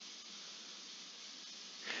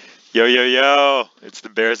Yo, yo, yo! It's the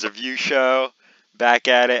Bears Review Show. Back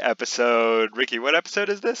at it, episode. Ricky, what episode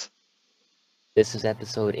is this? This is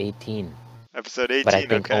episode 18, Episode but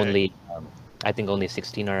 18, okay. I think only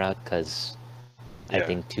 16 are out because I Yeah,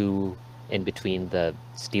 think two in between the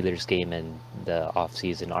Steelers game and the off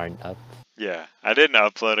season aren't up. yeah. I didn't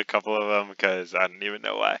upload a couple of them because I don't even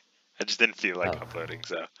know why. I just didn't feel like Oh, uploading,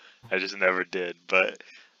 so I just never did. But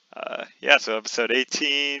yeah, so episode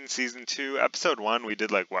 18, season 2. Episode 1, we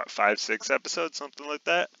did like, what, 5, 6 episodes, something like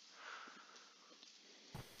that?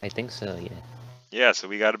 I think so, yeah. Yeah, so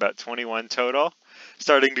we got about 21 total.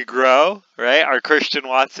 Starting to grow, right? Our Christian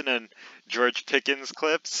Watson and George Pickens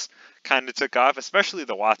clips kind of took off, especially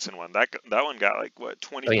the Watson one. That one got like what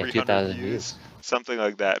Oh yeah, 2,300 2,000 views, views. something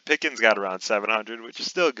like that. Pickens got around 700, which is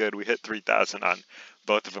still good. We hit 3,000 on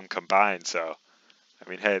both of them combined, so I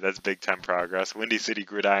mean, hey, that's big time progress. Windy City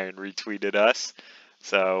Gridiron retweeted us,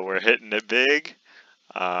 so we're hitting it big.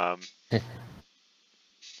 Um,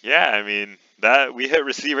 Yeah, I mean that we hit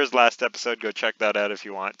receivers last episode. Go check that out if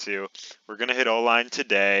you want to. We're gonna hit O line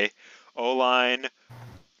today. O line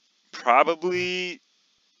probably.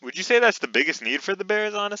 Would you say that's the biggest need for the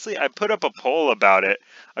Bears? Honestly, I put up a poll about it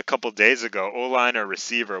a couple days ago. O line or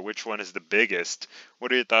receiver? Which one is the biggest?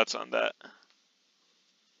 What are your thoughts on that?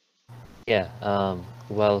 Yeah,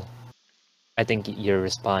 well, I think your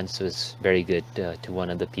response was very good to one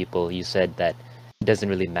of the people. You said that it doesn't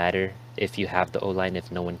really matter if you have the O-line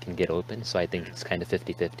if no one can get open, so I think Mhm. it's kind of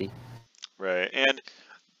 50-50. Right, and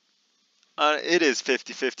it is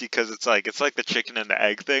 50-50 because it's like the chicken and the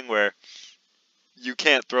egg thing where you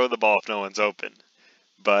can't throw the ball if no one's open.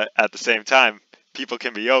 But at the same time, people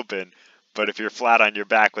can be open. But if you're flat on your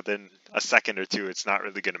back within a second or two, it's not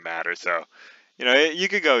really going to matter. So, you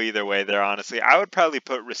could go either way there, honestly. I would probably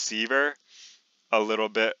put receiver a little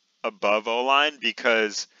bit above O line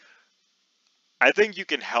because I think you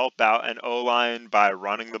can help out an O line by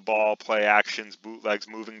running the ball, play actions, bootlegs,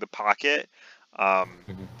 moving the pocket.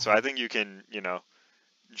 Mhm. So I think you can,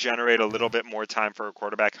 generate a little bit more time for a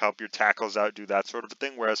quarterback, help your tackles out, do that sort of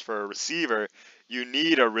thing. Whereas for a receiver, you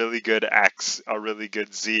need a really good X, a really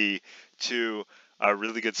good Z, to a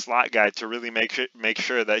really good slot guy to really make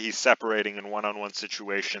sure that he's separating in one-on-one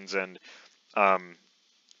situations and um,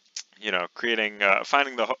 creating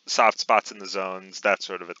finding the soft spots in the zones, that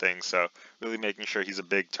sort of a thing. So really making sure he's a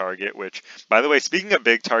big target. Which, by the way, speaking of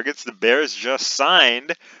big targets, the Bears just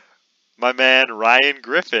signed my man Ryan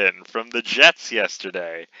Griffin from the Jets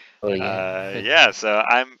yesterday. Oh yeah, Yeah, so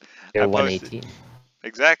I they're posted 118.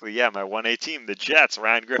 exactly. Yeah, my 1A team, the Jets.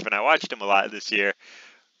 Ryan Griffin. I watched him a lot this year.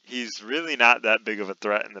 He's really not that big of a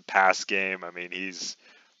threat in the pass game. I mean, he's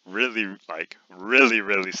really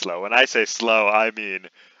slow. When I say slow, I mean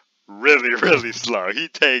really really slow. He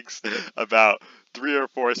takes about 3 or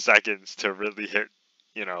 4 seconds to really hit,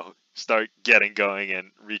 start getting going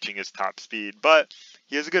and reaching his top speed. But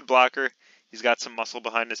he is a good blocker. He's got some muscle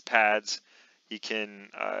behind his pads. He can,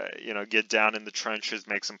 get down in the trenches,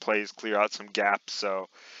 make some plays, clear out some gaps. So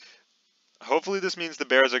hopefully this means the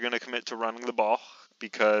Bears are going to commit to running the ball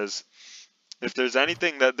because if there's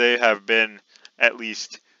anything that they have been at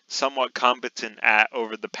least somewhat competent at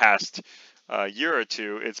over the past year or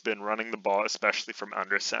two, it's been running the ball, especially from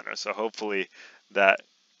under center. So hopefully that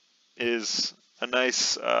is a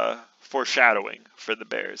nice foreshadowing for the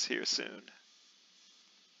Bears here soon.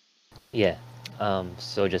 Yeah.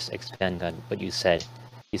 So just expand on what you said.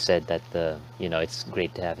 You said that it's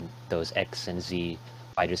great to have those X and Z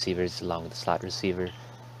wide receivers along with the slot receiver.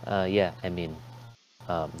 Yeah, I mean,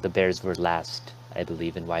 the Bears were last, I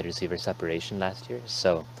believe, in wide receiver separation last year.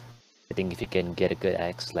 So I think if you can get a good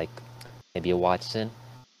X, like maybe a Watson.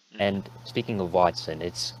 Hmm. And speaking of Watson,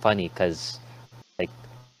 it's funny because like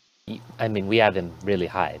I mean, we have him really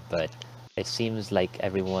high, but it seems like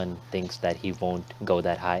everyone thinks that he won't go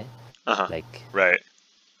that high. Uh huh. Like, Right.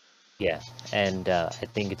 yeah, and I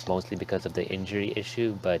think it's mostly because of the injury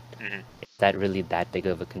issue, but Hmm. is that really that big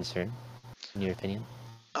of a concern, in your opinion?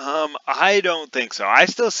 I don't think so. I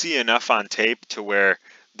still see enough on tape to where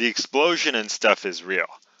the explosion and stuff is real,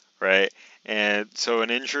 right? And so an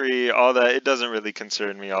injury, all that, it doesn't really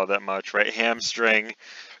concern me all that much, right? Hamstring,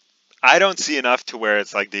 I don't see enough to where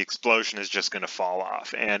it's like the explosion is just going to fall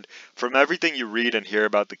off. And from everything you read and hear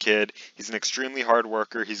about the kid, he's an extremely hard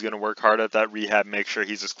worker. He's going to work hard at that rehab, make sure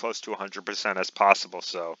he's as close to 100% as possible.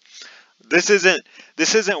 So this isn't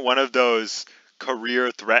this isn't one of those career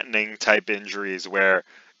threatening type injuries where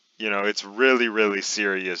it's really really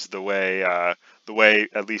serious the way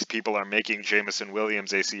at least people are making Jamison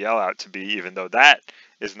Williams ACL out to be, even though that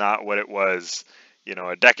is not what it was,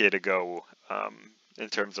 a decade ago, in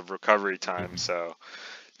terms of recovery time. Mhm. So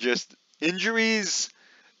just injuries.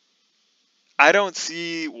 I don't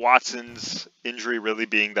see Watson's injury really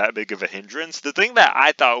being that big of a hindrance. The thing that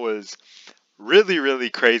I thought was really,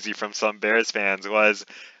 really crazy from some Bears fans was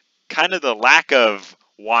kind of the lack of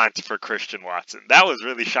want for Christian Watson. That was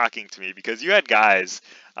really shocking to me because you had guys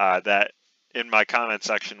that in my comment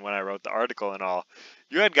section when I wrote the article and all,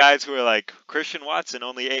 you had guys who were like, Christian Watson,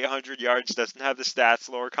 only 800 yards, doesn't have the stats,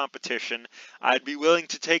 lower competition. I'd be willing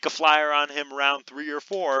to take a flyer on him round 3 or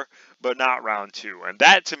 4, but not round 2. And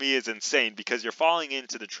that to me is insane because you're falling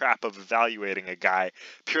into the trap of evaluating a guy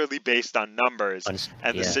purely based on numbers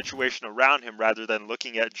and the Yeah. situation around him rather than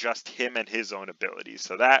looking at just him and his own abilities.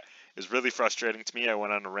 So that is really frustrating to me. I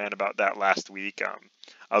went on a rant about that last week.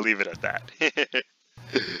 I'll leave it at that.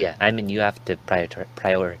 Yeah, I mean, you have to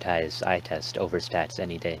prioritize eye test over stats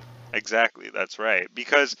any day. Exactly, that's right.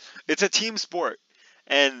 Because it's a team sport,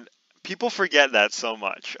 and people forget that so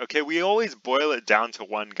much. Okay, we always boil it down to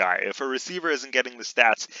one guy. If a receiver isn't getting the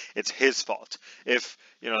stats, it's his fault. If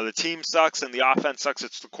the team sucks and the offense sucks,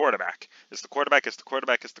 it's the quarterback. It's the quarterback. It's the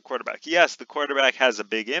quarterback. It's the quarterback. Yes, the quarterback has a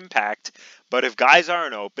big impact, but if guys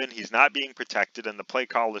aren't open, he's not being protected, and the play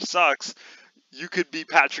caller sucks. You could be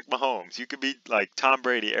Patrick Mahomes. You could be like Tom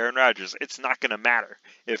Brady, Aaron Rodgers. It's not going to matter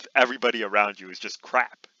if everybody around you is just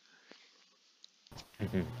crap.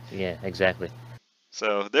 Yeah, exactly.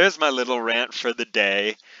 So there's my little rant for the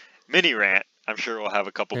day. Mini rant. I'm sure we'll have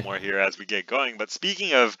a couple more here as we get going. But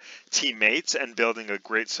speaking of teammates and building a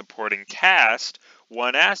great supporting cast,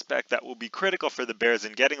 one aspect that will be critical for the Bears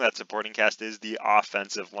in getting that supporting cast is the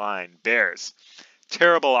offensive line. Bears,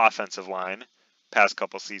 terrible offensive line past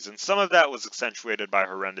couple seasons. Some of that was accentuated by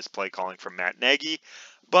horrendous play calling from Matt Nagy,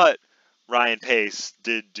 but Ryan Pace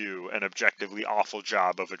did do an objectively awful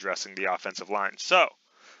job of addressing the offensive line. So,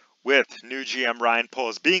 with new GM Ryan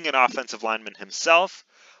Poles being an offensive lineman himself,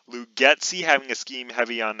 Lou Getsy having a scheme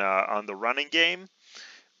heavy on the running game,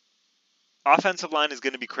 offensive line is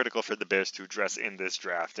going to be critical for the Bears to address in this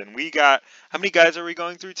draft. And we got, how many guys are we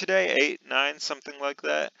going through today? 8, 9, something like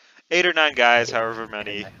that. 8 or 9 guys, however I don't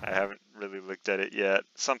many. know. I haven't really looked at it yet.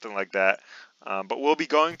 Something like that. But we'll be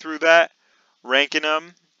going through that, ranking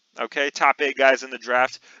them. Okay, top 8 guys in the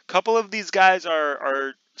draft. A couple of these guys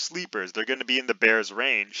are sleepers. They're going to be in the Bears'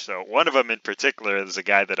 range. So one of them in particular is a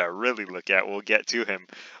guy that I really look at. We'll get to him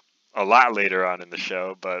a lot later on in the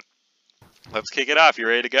show. But let's kick it off. You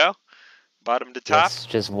ready to go? Bottom to top? Yes,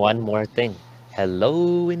 just one more thing.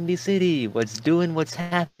 Hello, Indy City. What's doing? What's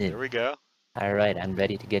happening? There we go. All right, I'm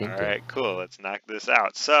ready to get All into it. right, cool. Let's knock this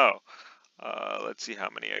out. So, let's see how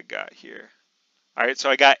many I got here. All right, so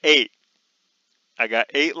I got 8. I got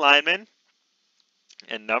 8 linemen,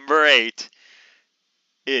 and number 8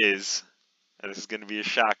 is, and this is going to be a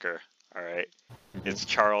shocker. All right, it's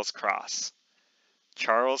Charles Cross.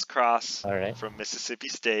 Charles Cross All right. from Mississippi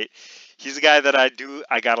State. He's a guy that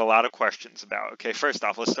I got a lot of questions about. Okay, first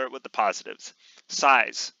off, let's start with the positives.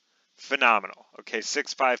 Size, phenomenal. Okay,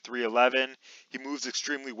 6'5", 311. He moves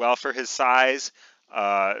extremely well for his size.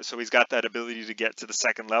 So he's got that ability to get to the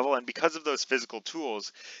second level, and because of those physical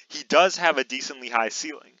tools, he does have a decently high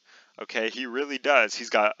ceiling. Okay, he really does. He's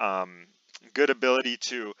got good ability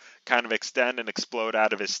to kind of extend and explode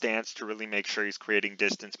out of his stance to really make sure he's creating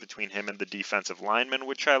distance between him and the defensive lineman,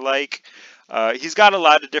 which I like. He's got a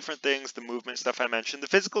lot of different things, the movement stuff I mentioned. The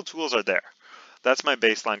physical tools are there. That's my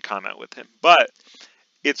baseline comment with him. But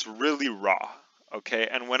it's really raw, okay?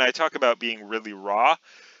 And when I talk about being really raw,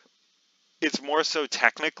 it's more so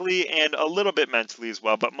technically and a little bit mentally as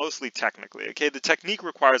well, but mostly technically, okay? The technique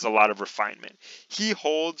requires a lot of refinement. He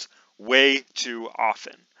holds way too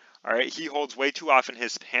often. All right, he holds way too often.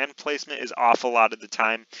 His hand placement is off a lot of the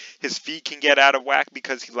time. His feet can get out of whack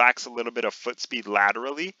because he lacks a little bit of foot speed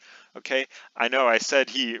laterally. Okay, I know I said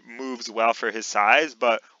he moves well for his size,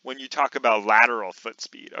 but when you talk about lateral foot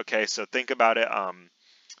speed, okay, so think about it.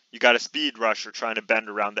 You got a speed rusher trying to bend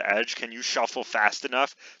around the edge. Can you shuffle fast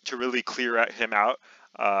enough to really clear him out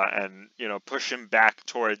and push him back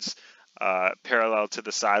towards parallel to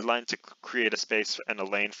the sideline to create a space and a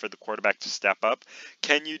lane for the quarterback to step up?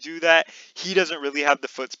 Can you do that? He doesn't really have the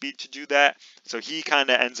foot speed to do that, so he kind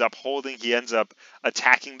of ends up holding. He ends up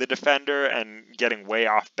attacking the defender and getting way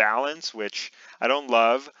off balance, which I don't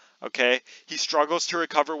love. Okay, he struggles to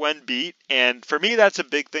recover when beat, and for me, that's a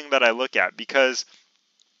big thing that I look at because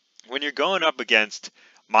when you're going up against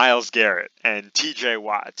Myles Garrett and TJ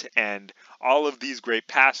Watt and all of these great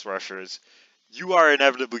pass rushers, you are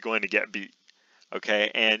inevitably going to get beat.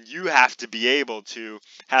 Okay, and you have to be able to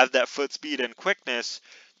have that foot speed and quickness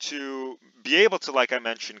to be able to, like I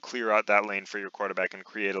mentioned, clear out that lane for your quarterback and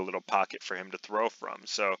create a little pocket for him to throw from.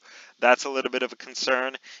 So that's a little bit of a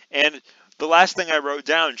concern. And the last thing I wrote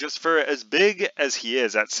down, just for as big as he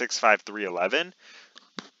is at 6'5", 311,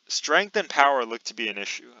 strength and power look to be an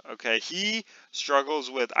issue. Okay, he struggles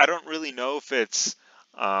with. I don't really know if it's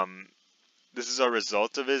this is a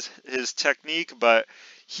result of his technique, but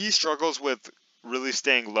he struggles with really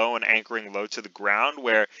staying low and anchoring low to the ground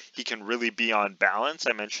where he can really be on balance.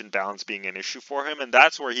 I mentioned balance being an issue for him, and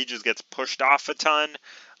that's where he just gets pushed off a ton.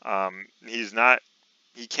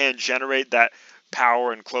 He can't generate that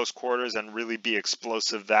power in close quarters and really be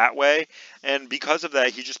explosive that way. And because of that,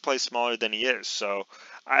 he just plays smaller than he is. So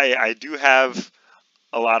I do have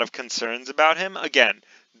a lot of concerns about him. Again,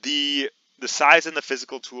 the size and the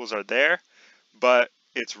physical tools are there, but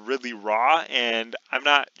it's really raw, and I'm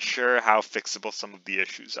not sure how fixable some of the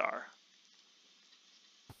issues are.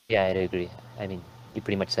 Yeah, I'd agree. I mean, you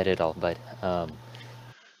pretty much said it all, but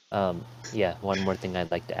yeah, one more thing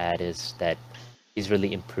I'd like to add is that he's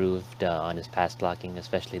really improved on his pass blocking,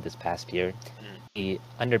 especially this past year. Mm. He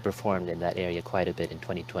underperformed in that area quite a bit in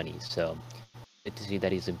 2020, so good to see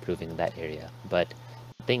that he's improving in that area. But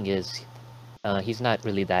the thing is, he's not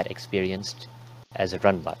really that experienced as a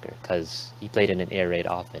run blocker because he played in an air raid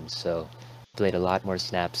offense, so he played a lot more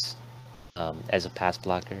snaps as a pass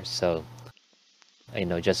blocker. So,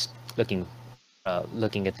 just looking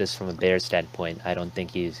at this from a Bears standpoint, I don't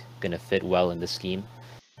think he's gonna fit well in the scheme.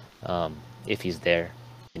 If he's there,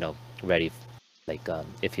 ready, like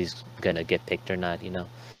if he's gonna get picked or not.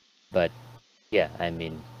 But yeah, I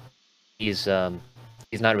mean, he's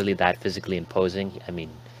not really that physically imposing. I mean,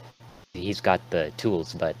 he's got the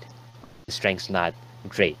tools, but his strength's not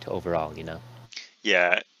great overall.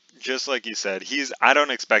 Yeah, just like you said, I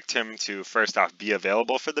don't expect him to first off be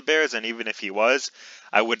available for the Bears, and even if he was,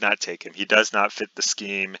 I would not take him. He does not fit the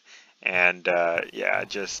scheme, and yeah,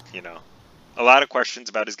 just a lot of questions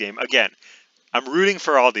about his game. Again, I'm rooting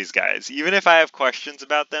for all these guys. Even if I have questions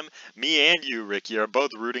about them, me and you, Ricky, are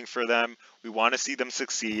both rooting for them. We want to see them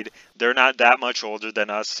succeed. They're not that much older than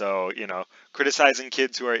us, so, criticizing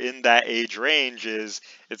kids who are in that age range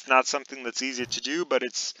it's not something that's easy to do, but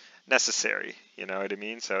it's necessary. You know what I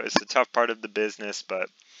mean? So it's a tough part of the business, but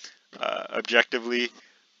objectively,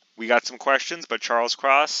 we got some questions, but Charles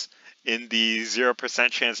Cross, in the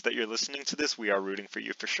 0% chance that you're listening to this, we are rooting for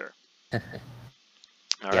you for sure.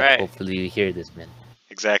 All Yeah, right. hopefully you hear this, man.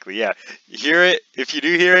 Exactly, yeah. Hear it. If you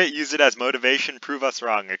do hear it, use it as motivation. Prove us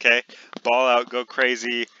wrong, okay? Ball out, go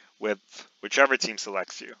crazy with whichever team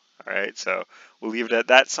selects you. All right, so we'll leave it at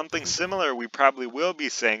that. Something similar we probably will be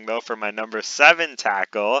saying, though, for my number 7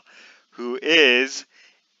 tackle, who is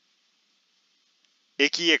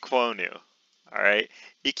Ike Ekwonu. All right,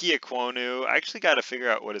 Ike Ekwonu. I actually got to figure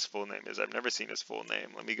out what his full name is. I've never seen his full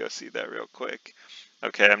name. Let me go see that real quick.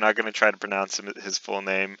 Okay, I'm not going to try to pronounce his full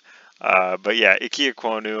name. But yeah, Ike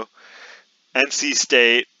Ekwonu, NC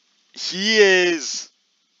State. He is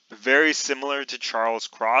very similar to Charles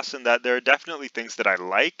Cross in that there are definitely things that I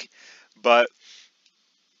like, but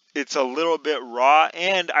it's a little bit raw,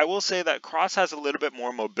 and I will say that Cross has a little bit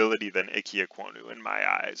more mobility than Ike Ekwonu in my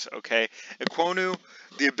eyes, okay? Ekwonu,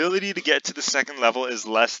 the ability to get to the second level is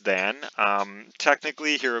less than.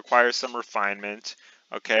 Technically, he requires some refinement,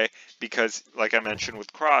 okay? Because, like I mentioned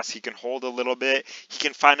with Cross, he can hold a little bit. He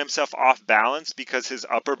can find himself off balance because his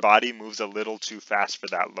upper body moves a little too fast for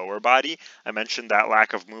that lower body. I mentioned that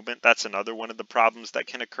lack of movement. That's another one of the problems that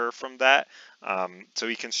can occur from that. So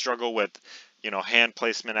he can struggle with hand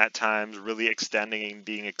placement at times, really extending and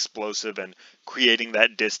being explosive and creating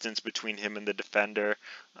that distance between him and the defender.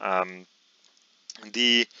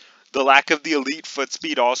 The lack of the elite foot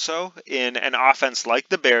speed also in an offense like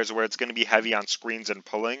the Bears, where it's going to be heavy on screens and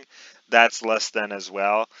pulling, that's less than as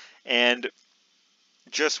well. And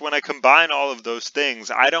just when I combine all of those things,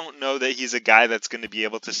 I don't know that he's a guy that's going to be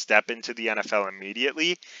able to step into the NFL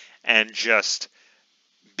immediately and just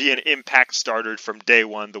be an impact starter from day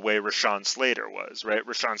one the way Rashawn Slater was, right?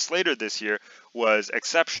 Rashawn Slater this year was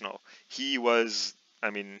exceptional. He was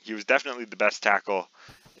definitely the best tackle,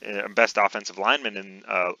 best offensive lineman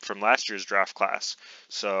from last year's draft class.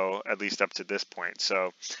 So at least up to this point.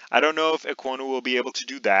 So I don't know if Ekwonu will be able to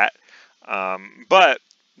do that, but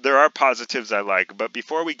there are positives I like. But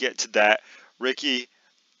before we get to that, Ricky,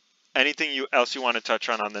 anything else you want to touch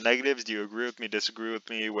on the negatives? Do you agree with me, disagree with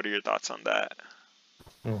me? What are your thoughts on that?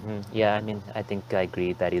 Yeah, I mean, I think I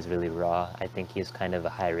agree that he's really raw. I think he's kind of a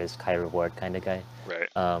high risk, high reward kind of guy. Right.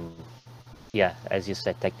 Yeah, as you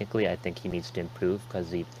said, technically, I think he needs to improve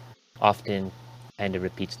because he often kind of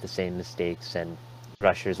repeats the same mistakes, and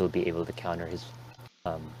rushers will be able to counter his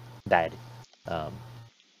bad um,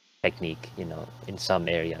 technique, in some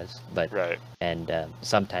areas. But Right. and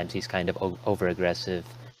sometimes he's kind of over aggressive.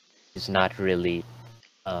 He's not really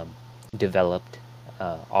developed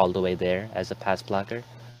all the way there as a pass blocker.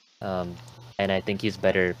 Um, and I think he's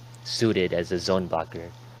better suited as a zone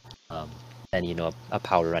blocker um, than a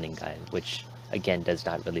power running guy, which again does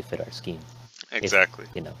not really fit our scheme. If Exactly.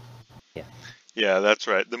 yeah, Yeah, that's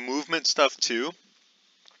right. The movement stuff too.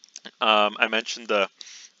 I mentioned the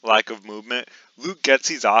lack of movement. Luke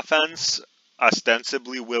Getzey's offense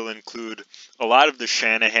ostensibly will include a lot of the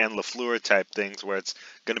Shanahan LaFleur type things where it's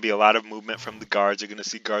going to be a lot of movement from the guards. You're going to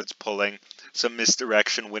see guards pulling, some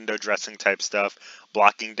misdirection, window dressing type stuff,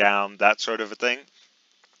 blocking down, that sort of a thing.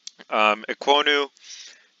 Ekwonu,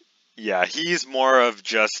 yeah, he's more of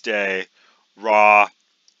just a raw,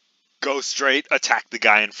 go straight, attack the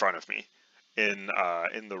guy in front of me in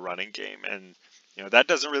the running game, and that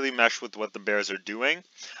doesn't really mesh with what the Bears are doing.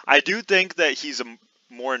 I do think that he's a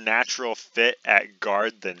more natural fit at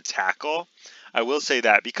guard than tackle. I will say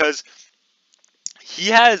that because he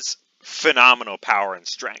has phenomenal power and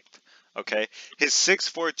strength. Okay, his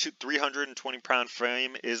 6'4", 320-pound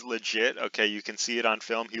frame is legit. Okay, you can see it on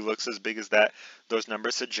film. He looks as big as that. Those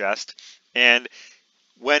numbers suggest. And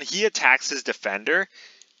when he attacks his defender,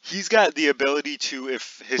 he's got the ability to,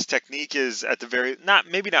 if his technique is at the very,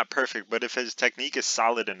 not maybe not perfect, but if his technique is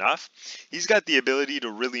solid enough, he's got the ability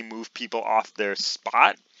to really move people off their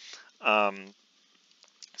spot. Um,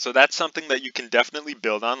 so that's something that you can definitely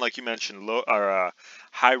build on, like you mentioned, low or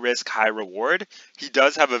high risk, high reward. He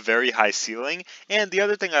does have a very high ceiling, and the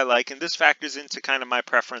other thing I like, and this factors into kind of my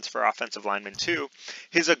preference for offensive linemen too,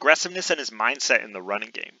 his aggressiveness and his mindset in the running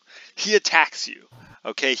game. He attacks you.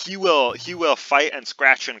 Okay, he will fight and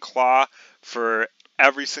scratch and claw for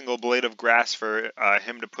every single blade of grass for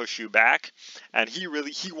him to push you back, and he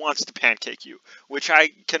wants to pancake you, which I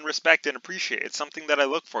can respect and appreciate. It's something that I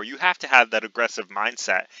look for. You have to have that aggressive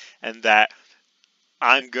mindset and that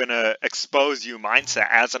I'm going to expose you mindset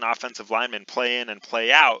as an offensive lineman, play in and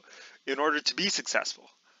play out, in order to be successful.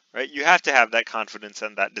 Right? You have to have that confidence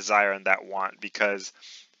and that desire and that want, because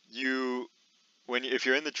you if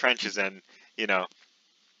you're in the trenches and, you know,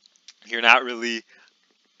 you're not really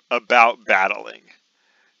about battling,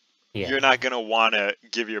 yeah. you're not going to want to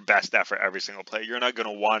give your best effort every single play. You're not going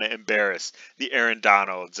to want to embarrass the Aaron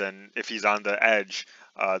Donalds, and if he's on the edge,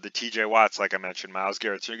 the TJ Watts, like I mentioned, Miles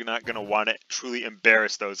Garrett. So you're not going to want to truly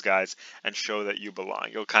embarrass those guys and show that you belong.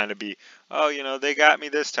 You'll kind of be, oh, they got me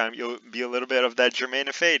this time. You'll be a little bit of that Jermaine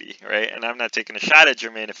Ifedi, right? And I'm not taking a shot at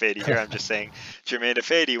Jermaine Ifedi here. I'm just saying Jermaine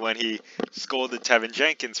Ifedi, when he scolded Tevin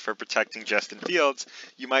Jenkins for protecting Justin Fields,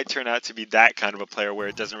 you might turn out to be that kind of a player where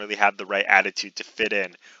it doesn't really have the right attitude to fit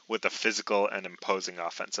in with a physical and imposing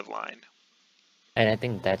offensive line. And I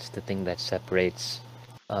think that's the thing that separates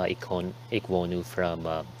Ikwonu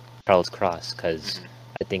from Charles Cross, because Mm-hmm.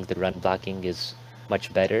 I think the run blocking is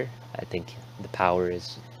much better. I think the power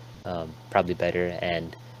is probably better,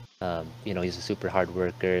 and he's a super hard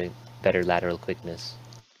worker, better lateral quickness.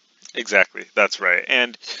 Exactly, that's right.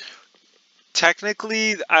 And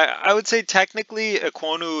technically, I would say technically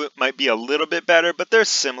Ekwonu might be a little bit better, but they're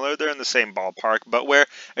similar. They're in the same ballpark. But where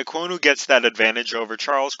Ekwonu gets that advantage over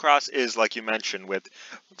Charles Cross is, like you mentioned, with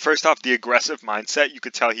first off the aggressive mindset. You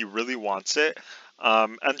could tell he really wants it,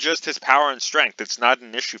 and just his power and strength. It's not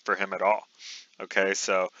an issue for him at all. Okay,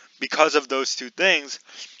 so because of those two things,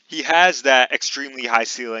 he has that extremely high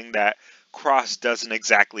ceiling that Cross doesn't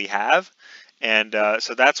exactly have. And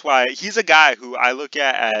so that's why he's a guy who I look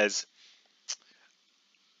at as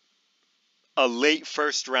a late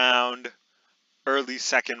first round, early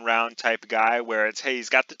second round type guy where it's, hey, he's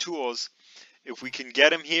got the tools. If we can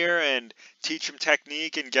get him here and teach him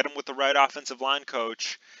technique and get him with the right offensive line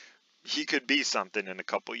coach, he could be something in a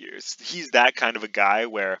couple years. He's that kind of a guy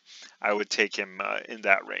where I would take him in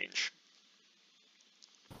that range.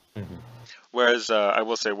 Hmm. Whereas I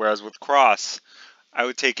will say, whereas with Cross, I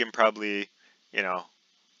would take him probably, you know,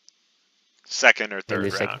 second or Early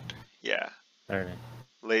third second. round. Yeah, All right.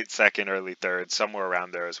 late second, early third, somewhere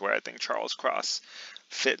around there is where I think Charles Cross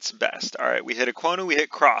fits best. All right, we hit Aquonu, we hit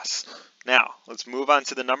Cross. Now, let's move on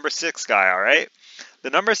to the number 6 guy, all right? The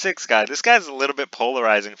number 6 guy, this guy's a little bit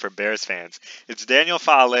polarizing for Bears fans. It's Daniel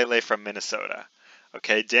Faalele from Minnesota.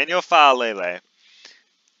 Okay, Daniel Faalele.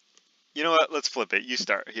 You know what? Let's flip it. You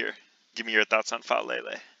start here. Give me your thoughts on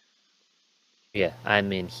Faalele. Yeah, I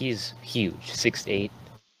mean he's huge, 6'8",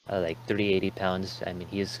 like 380 pounds. I mean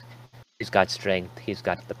he's got strength, he's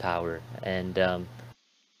got the power, and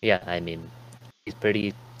yeah, I mean he's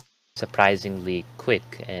pretty surprisingly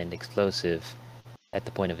quick and explosive at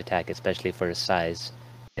the point of attack, especially for his size.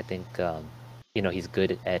 I think he's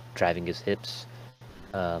good at driving his hips,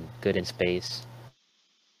 good in space,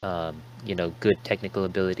 good technical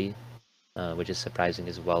ability, which is surprising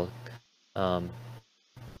as well. Um,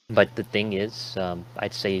 But the thing is,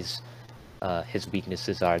 I'd say his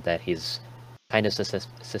weaknesses are that he's kind of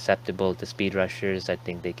susceptible to speed rushers. I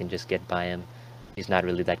think they can just get by him. He's not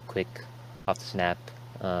really that quick off the snap.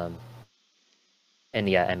 Um, and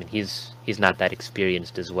yeah, I mean he's not that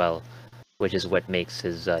experienced as well, which is what makes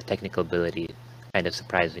his technical ability kind of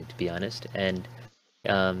surprising, to be honest. And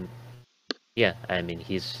um, yeah, I mean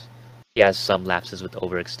he has some lapses with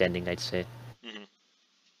overextending, I'd say. Hmm.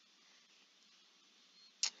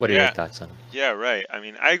 What are your Yeah, thoughts on him? yeah, right. I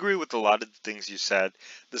mean, I agree with a lot of the things you said.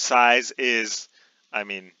 The size is, I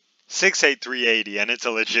mean, 6'8", 380, and it's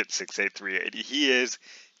a legit 6'8", 380. He is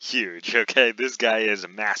huge, okay? This guy is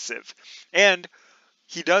massive. And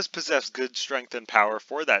he does possess good strength and power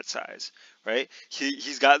for that size, right?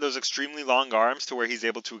 He's got those extremely long arms to where he's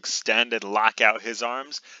able to extend and lock out his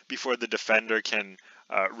arms before the defender can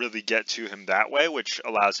really get to him that way, which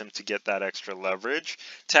allows him to get that extra leverage.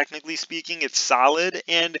 Technically speaking, it's solid,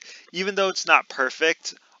 and even though it's not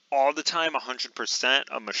perfect all the time, 100%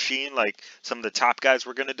 a machine like some of the top guys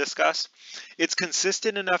we're going to discuss, it's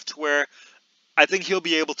consistent enough to where I think he'll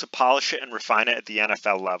be able to polish it and refine it at the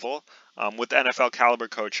NFL level. With NFL caliber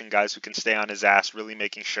coaching, guys who can stay on his ass, really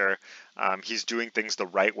making sure he's doing things the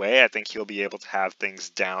right way, I think he'll be able to have things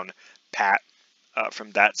down pat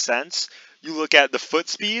from that sense. You look at the foot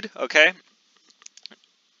speed, okay?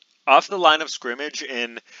 Off the line of scrimmage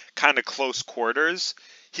in kind of close quarters,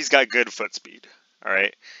 he's got good foot speed, all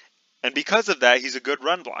right? And because of that, he's a good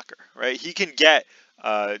run blocker, right? He can get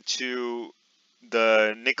to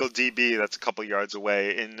the nickel DB that's a couple yards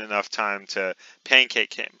away in enough time to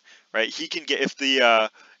pancake him, right? He can get if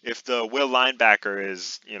the will linebacker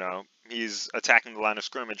is he's attacking the line of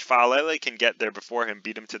scrimmage, Falele can get there before him,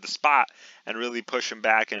 beat him to the spot, and really push him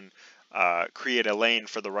back and create a lane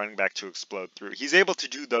for the running back to explode through. He's able to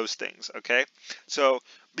do those things, okay? So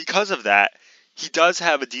because of that, he does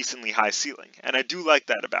have a decently high ceiling, and I do like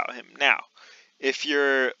that about him. Now, if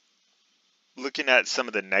you're looking at some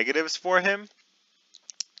of the negatives for him,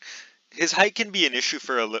 his height can be an issue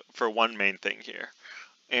for one main thing here,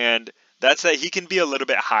 and that's that he can be a little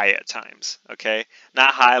bit high at times. Okay,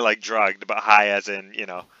 not high like drugged, but high as in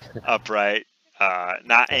upright,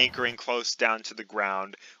 not Yeah. anchoring close down to the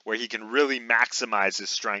ground, where he can really maximize his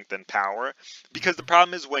strength and power. Because the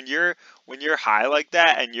problem is when you're high like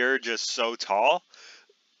that and you're just so tall,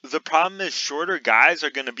 the problem is shorter guys are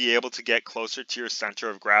going to be able to get closer to your center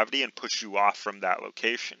of gravity and push you off from that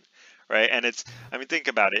location, right? And I mean, think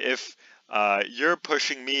about it. If you're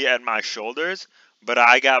pushing me at my shoulders, but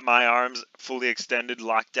I got my arms fully extended,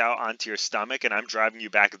 locked out onto your stomach, and I'm driving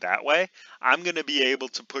you back that way, I'm going to be able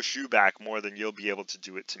to push you back more than you'll be able to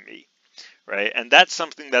do it to me, right? And that's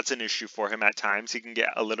something that's an issue for him at times. He can get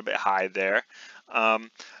a little bit high there.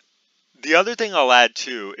 Um, the other thing I'll add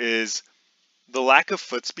too is the lack of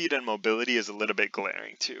foot speed and mobility is a little bit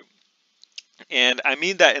glaring too. And I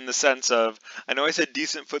mean that in the sense of, I know I said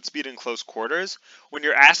decent foot speed in close quarters. When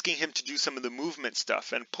you're asking him to do some of the movement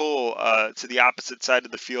stuff and pull to the opposite side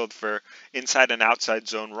of the field for inside and outside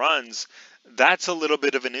zone runs, that's a little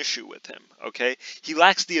bit of an issue with him. Okay, he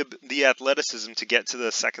lacks the athleticism to get to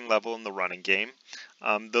the second level in the running game.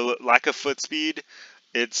 The lack of foot speed,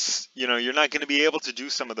 it's you're not going to be able to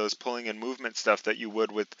do some of those pulling and movement stuff that you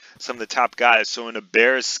would with some of the top guys. So in a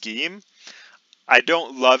Bears scheme, I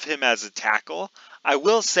don't love him as a tackle. I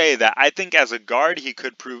will say that I think as a guard he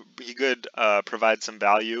could provide some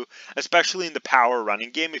value, especially in the power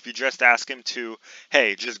running game. If you just ask him to,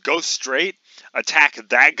 hey, just go straight, attack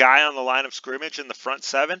that guy on the line of scrimmage in the front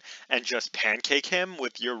seven, and just pancake him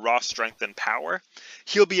with your raw strength and power,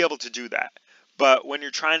 he'll be able to do that. But when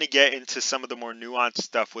you're trying to get into some of the more nuanced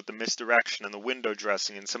stuff with the misdirection and the window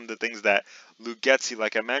dressing and some of the things that Luke Getzey,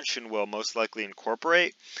 like I mentioned, will most likely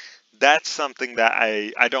incorporate, that's something that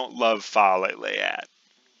I don't love Falele at.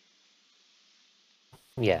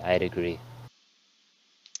 Yeah, I'd agree.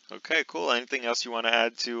 Okay, cool. Anything else you want to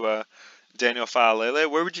add to Daniel Falele?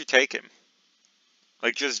 Where would you take him?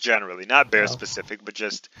 Like just generally, not bear Well, specific, but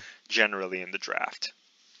just generally in the draft.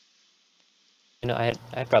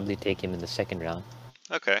 I'd probably take him in the second round,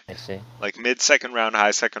 Okay, I'd say. like mid second round,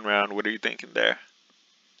 high second round. What are you thinking there?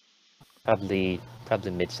 Probably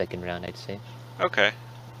mid second round, I'd say. Okay,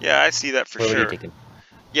 yeah, I see that for Where would you sure. take him?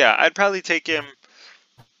 Yeah, I'd probably take him.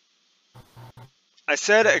 I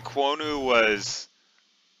said Ekwonu was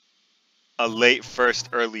a late first,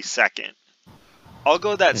 early second. I'll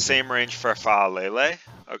go that Hmm. same range for Faalele.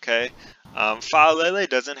 Okay, Faalele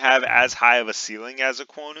doesn't have as high of a ceiling as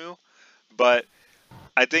Ekwonu, but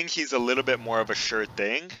I think he's a little bit more of a sure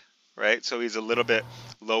thing, right? So he's a little bit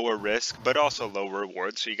lower risk, but also low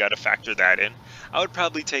reward. So you got to factor that in. I would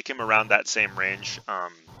probably take him around that same range.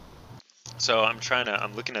 So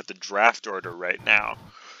I'm looking at the draft order right now.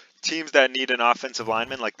 Teams that need an offensive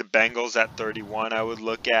lineman, like the Bengals at 31, I would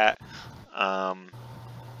look at. Um,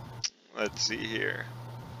 let's see here.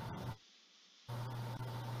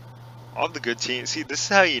 All the good teams. See, this is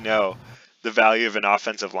how you know the value of an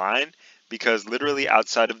offensive line, because literally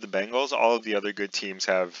outside of the Bengals, all of the other good teams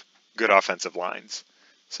have good offensive lines.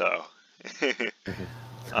 So,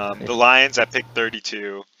 the Lions at pick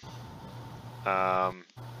 32. Um,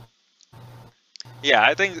 yeah,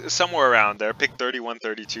 I think somewhere around there, pick 31,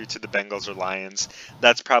 32 to the Bengals or Lions.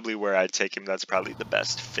 That's probably where I'd take him. That's probably the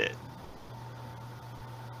best fit.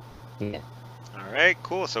 Yeah. All right,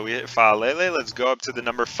 cool. So we hit Faalele. Let's go up to the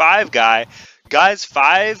number 5 guy. Guys,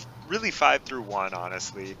 5, really 5 through 1,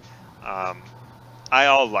 honestly. I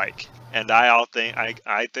all like, and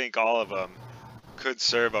I think all of them could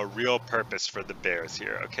serve a real purpose for the Bears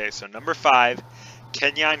here. Okay, so number 5,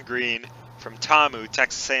 Kenyon Green from TAMU,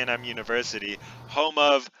 Texas A&M University, home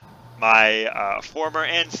of my former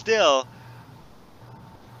and still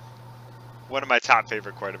one of my top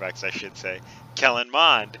favorite quarterbacks, I should say, Kellen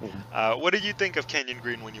Mond. What did you think of Kenyon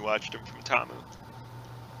Green when you watched him from TAMU?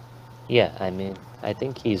 Yeah, I mean, I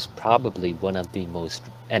think he's probably one of the most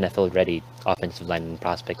NFL-ready offensive lineman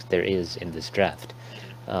prospects there is in this draft.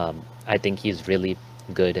 Hmm. I think he's really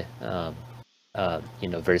good,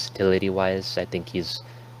 versatility-wise. I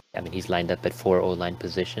mean, he's lined up at 4 O-line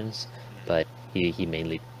positions, but he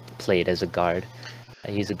mainly played as a guard.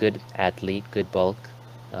 He's a good athlete, good bulk.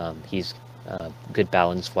 He's good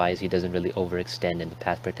balance-wise. He doesn't really overextend in the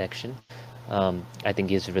pass protection. I think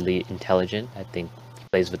he's really intelligent. I think he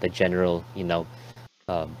plays with a general,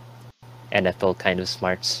 um, NFL kind of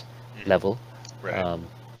smarts level. Right. Um,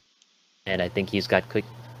 and I think he's got quick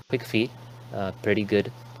feet, pretty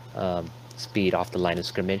good speed off the line of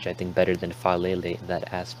scrimmage. I think better than Falele in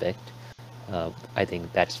that aspect. I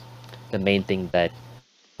think that's the main thing that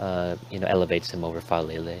elevates him over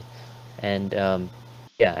Falele. And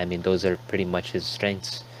yeah, I mean those are pretty much his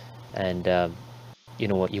strengths. And you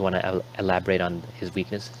know what, you want to elaborate on his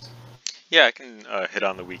weaknesses? Yeah, I can hit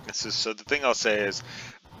on the weaknesses. So the thing I'll say is,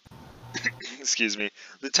 excuse me,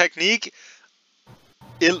 the technique,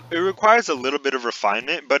 it requires a little bit of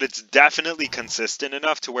refinement, but it's definitely consistent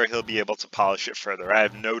enough to where he'll be able to polish it further. I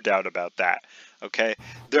have no doubt about that. Okay,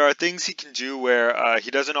 there are things he can do where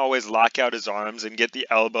he doesn't always lock out his arms and get the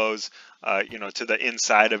elbows, to the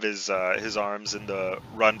inside of his arms in the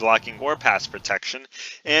run blocking or pass protection,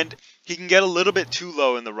 and he can get a little bit too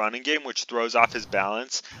low in the running game, which throws off his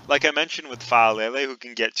balance. Like I mentioned with Faalele, who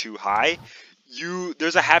can get too high.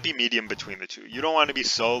 There's a happy medium between the two. You don't want to be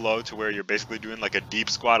so low to where you're basically doing like a deep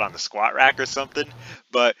squat on the squat rack or something,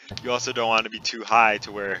 but you also don't want to be too high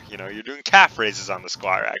to where, you're doing calf raises on the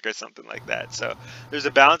squat rack or something like that. So there's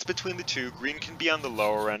a balance between the two. Green can be on the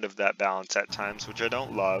lower end of that balance at times, which I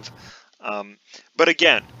don't love. But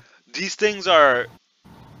again, these things are,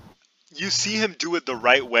 you see him do it the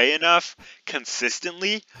right way enough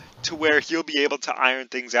consistently to where he'll be able to iron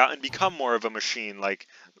things out and become more of a machine, like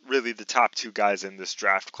really the top 2 guys in this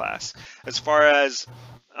draft class. As far as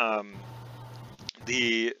um,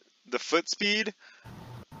 the foot speed,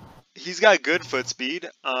 he's got good foot speed,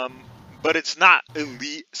 but it's not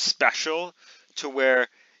elite special to where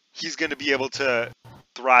he's going to be able to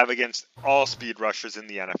thrive against all speed rushers in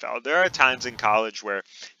the NFL. There are times in college where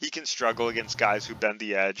he can struggle against guys who bend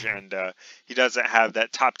the edge, and he doesn't have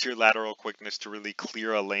that top tier lateral quickness to really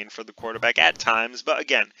clear a lane for the quarterback at times. But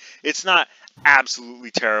again, it's not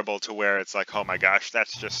absolutely terrible to where it's like, oh my gosh,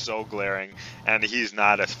 that's just so glaring, and he's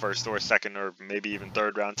not a first or second or maybe even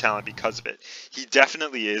third round talent because of it. He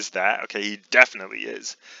definitely is that. Okay, he definitely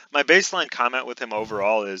is. My baseline comment with him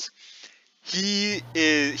overall is he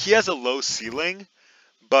has a low ceiling,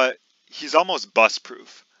 but he's almost bust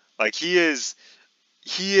proof. Like he is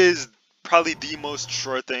probably the most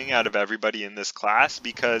sure thing out of everybody in this class,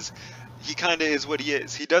 because he kind of is what he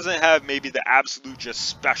is. He doesn't have maybe the absolute just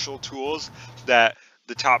special tools that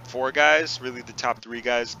the top 4 guys, really the top 3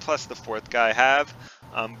 guys plus the 4th guy have,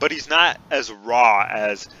 but he's not as raw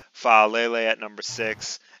as Faalele at number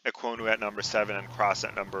 6, Ekwonu at number 7, and Cross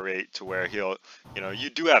at number 8, to where he'll, you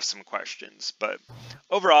do have some questions. But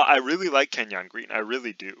overall, I really like Kenyon Green. I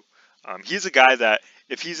really do. He's a guy that,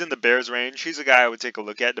 if he's in the Bears range, he's a guy I would take a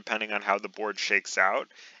look at depending on how the board shakes out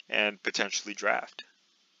and potentially draft.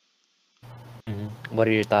 What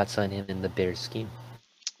are your thoughts on him in the Bears scheme?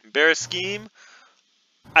 Bears scheme,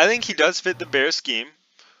 I think he does fit the Bears scheme.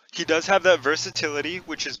 He does have that versatility,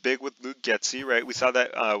 which is big with Luke Getsy, right? We saw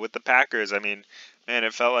that with the Packers. I mean, And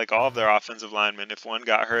it felt like all of their offensive linemen, if one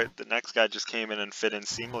got hurt, the next guy just came in and fit in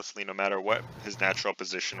seamlessly no matter what his natural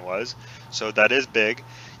position was. So that is big.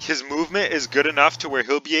 His movement is good enough to where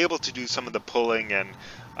he'll be able to do some of the pulling and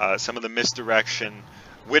some of the misdirection,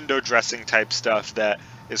 window dressing type stuff that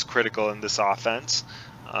is critical in this offense.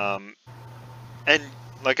 And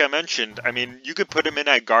like I mentioned, I mean, you could put him in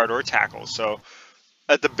at guard or tackle. So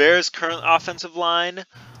at the Bears' current offensive line,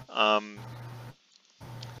 um,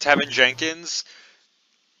 Tevin Jenkins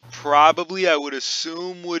probably, I would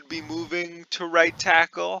assume, would be moving to right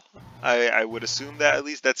tackle. I would assume that at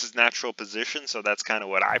least that's his natural position, so that's kind of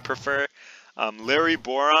what I prefer. Larry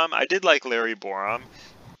Borom, I did like Larry Borom.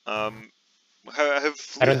 Um,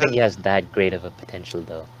 I don't think he has that great of a potential,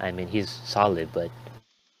 though. I mean, he's solid, but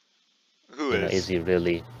who is is? he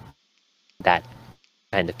really that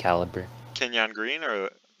kind of caliber? Kenyon Green or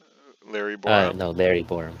Larry Borom? No, Larry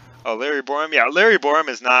Borum. Oh, Larry Borom. Yeah, Larry Borom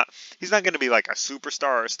is not. He's not going to be like a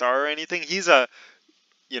superstar or star or anything. He's a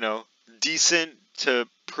you know, decent to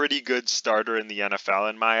pretty good starter in the NFL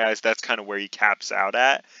in my eyes. That's kind of where he caps out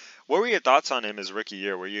at. What were your thoughts on him his rookie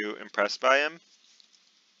year? Were you impressed by him?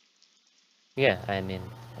 Yeah, I mean,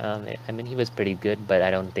 he was pretty good, but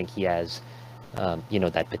I don't think he has,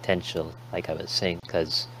 that potential, like I was saying,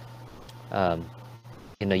 because, um,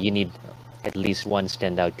 you need at least one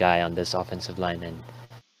standout guy on this offensive line, and,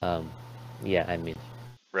 um, yeah, I mean,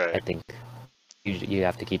 I Right. think you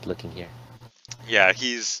have to keep looking here. Yeah,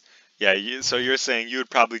 yeah. So you're saying you would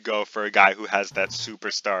probably go for a guy who has that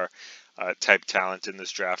superstar type talent in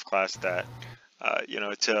this draft class that,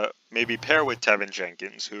 to maybe pair with Tevin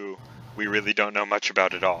Jenkins, who we really don't know much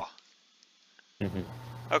about at all. Hmm.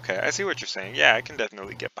 Okay, I see what you're saying. Yeah, I can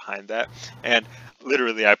definitely get behind that. And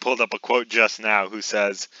literally, I pulled up a quote just now who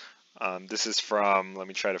says, this is from, let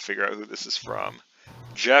me try to figure out who this is from.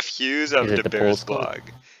 Jeff Hughes Is of it De the Beers Bulls quote? blog.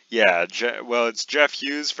 Yeah, well, it's Jeff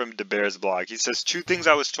Hughes from De Beers blog. He says, two things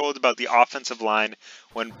I was told about the offensive line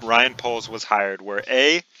when Ryan Poles was hired were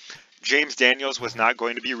A, James Daniels was not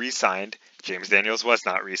going to be re-signed. James Daniels was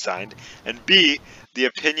not re-signed. And B, the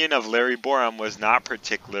opinion of Larry Borom was not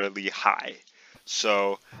particularly high.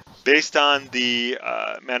 So, based on the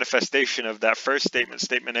manifestation of that first statement,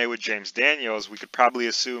 Statement A with James Daniels, we could probably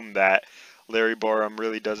assume that Larry Borom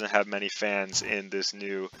really doesn't have many fans in this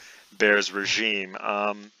new Bears regime.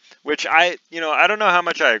 Which I don't know how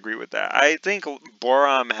much I agree with that. I think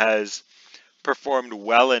Borom has performed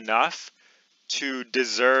well enough to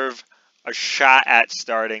deserve a shot at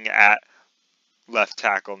starting at left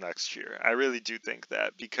tackle next year. I really do think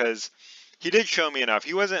that because he did show me enough.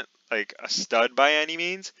 He wasn't like a stud by any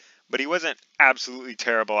means, but he wasn't absolutely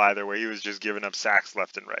terrible either, where he was just giving up sacks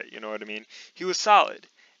left and right. You know what I mean? He was solid.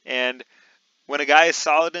 And when a guy is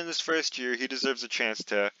solid in his first year, he deserves a chance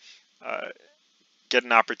to uh, get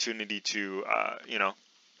an opportunity to,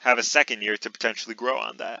 have a second year to potentially grow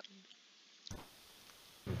on that.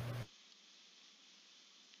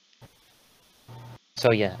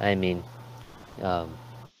 So yeah, I mean, um,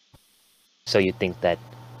 so you think that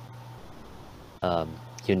um,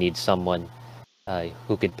 you need someone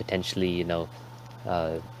who could potentially,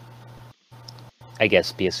 uh, I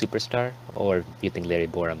guess, be a superstar, or you think Larry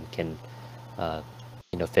Borum can, uh,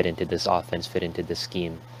 fit into this offense, fit into this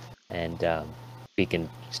scheme, and we can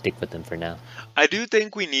stick with them for now. I do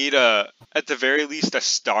think we need at the very least, a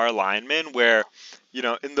star lineman where,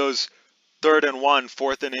 in those third and one,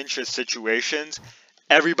 fourth and inches situations,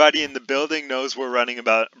 everybody in the building knows we're running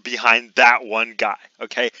about behind that one guy.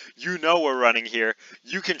 Okay, we're running here.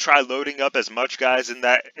 You can try loading up as much guys in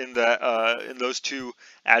those two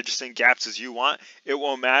adjacent gaps as you want. It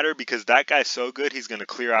won't matter because that guy's so good. He's going to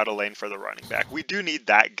clear out a lane for the running back. We do need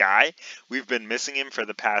that guy. We've been missing him for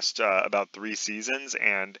the past about 3 seasons,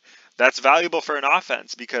 and that's valuable for an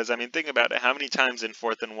offense because I mean, think about it. How many times in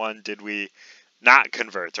fourth and one did we not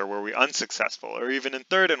convert, or were we unsuccessful, or even in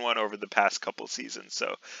third and one over the past couple seasons?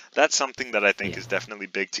 So that's something that I think Yeah, is definitely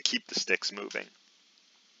big to keep the sticks moving.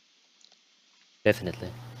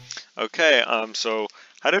 definitely. Okay, so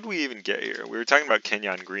how did we even get here? We were talking about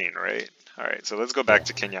Kenyon Green, right? All right, so let's go back Yeah.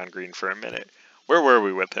 to Kenyon Green for a minute. Where were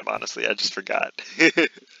we with him, honestly? I just forgot.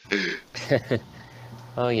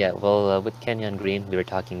 Oh yeah. Well, with Kenyon Green, we were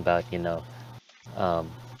talking about, um,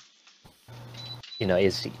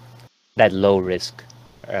 is that low risk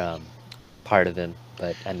um, part of him,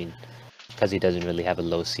 but I mean, because he doesn't really have a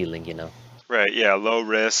low ceiling. Right, yeah, low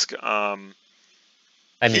risk.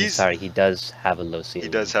 I mean, He's sorry, he does have a low He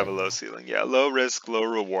does ceiling, have but a low ceiling. Yeah, low risk, low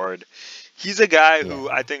reward. He's a guy yeah, who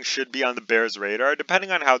I think should be on the Bears' radar,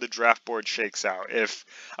 depending on how the draft board shakes out. If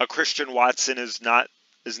a Christian Watson is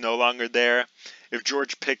no longer there, if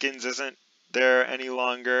George Pickens isn't there any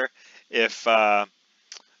longer, if I'm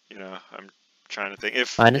trying to think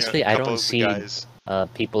if Honestly, a I couple don't of the see guys.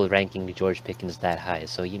 people ranking George Pickens that high,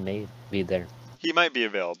 so he may be there. He might be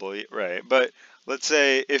available, right? But let's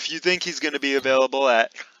say if you think he's going to be available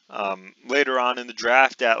at later on in the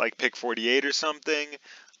draft at like pick 48 or something,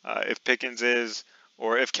 if Pickens is,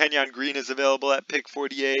 or if Kenyon Green is available at pick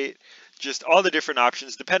 48, just all the different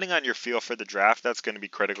options depending on your feel for the draft. That's going to be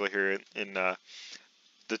critical here in the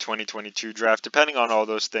 2022 draft. Depending on all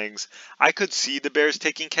those things, I could see the Bears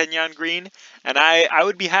taking Kenyon Green, and I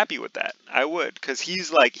would be happy with that. I would, because he's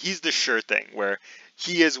the sure thing where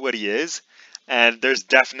he is what he is, and there's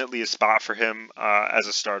definitely a spot for him as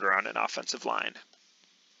a starter on an offensive line.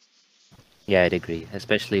 Yeah, I'd agree,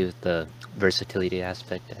 especially with the versatility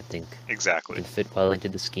aspect. I think he Exactly. can fit well into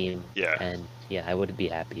the scheme, Yeah. and yeah, I would be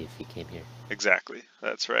happy if he came here. Exactly.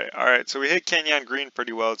 That's right. All right. So we hit Kenyon Green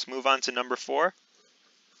pretty well. Let's move on to number 4.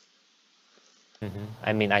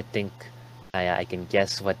 I mean, I think I can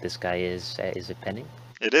guess what this guy is. Is it Penning?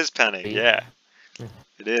 It is Penning. Lee? Yeah. Mhm.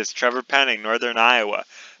 It is Trevor Penning, Northern Iowa.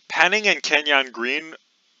 Penning and Kenyon Green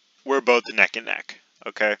were both neck and neck.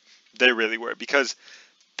 Okay. They really were, because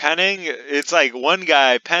Penning, it's like one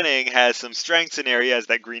guy, Penning, has some strengths in areas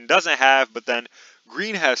that Green doesn't have, but then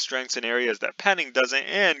Green has strengths in areas that Penning doesn't,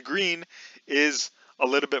 and Green is a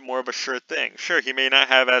little bit more of a sure thing. Sure, he may not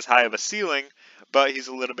have as high of a ceiling, but he's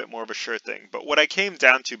a little bit more of a sure thing. But what I came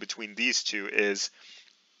down to between these two is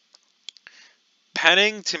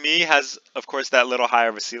Penning, to me, has, of course, that little higher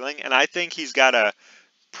of a ceiling, and I think he's got a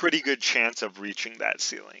pretty good chance of reaching that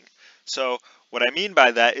ceiling. So, what I mean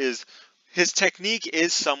by that is his technique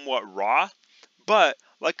is somewhat raw, but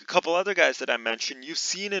like a couple other guys that I mentioned, you've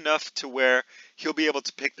seen enough to where he'll be able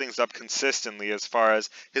to pick things up consistently as far as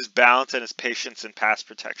his balance and his patience in pass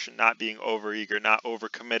protection, not being overeager, not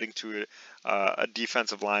overcommitting to a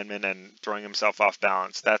defensive lineman and throwing himself off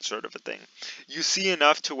balance, that sort of a thing. You see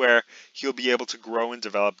enough to where he'll be able to grow and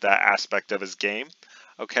develop that aspect of his game.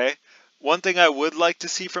 Okay. One thing I would like to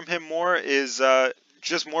see from him more is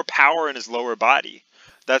just more power in his lower body.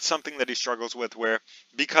 That's something that he struggles with, where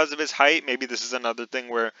because of his height, maybe this is another thing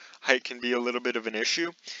where height can be a little bit of an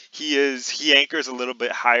issue. He anchors a little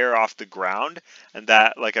bit higher off the ground, and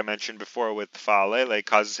that, like I mentioned before with Faalele,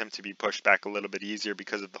 causes him to be pushed back a little bit easier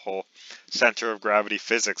because of the whole center of gravity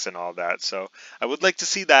physics and all that. So I would like to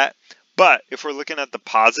see that. But if we're looking at the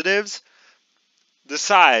positives, the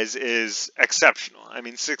size is exceptional. I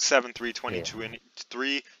mean, 6'7", Yeah, 322, and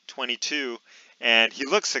 322, and he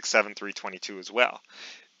looks 6'7", 322 as well.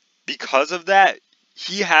 Because of that,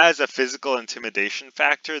 he has a physical intimidation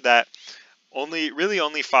factor that only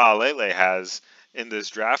Faalele has in this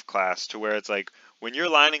draft class, to where it's like when you're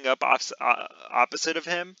lining up opposite of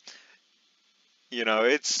him,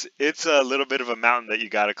 it's a little bit of a mountain that you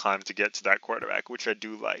got to climb to get to that quarterback, which I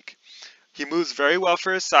do like. He moves very well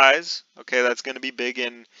for his size. Okay, that's going to be big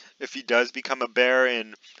in if he does become a bear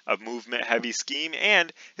in a movement heavy scheme,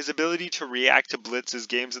 and his ability to react to blitzes,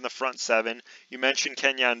 games in the front seven. You mentioned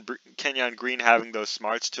Kenyon Green having those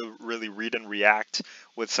smarts to really read and react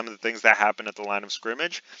with some of the things that happen at the line of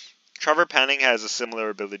scrimmage. Trevor Penning has a similar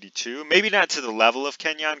ability too. Maybe not to the level of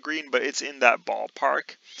Kenyon Green, but it's in that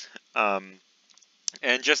ballpark. Um,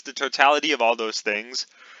 and just the totality of all those things,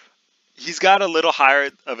 he's got a little higher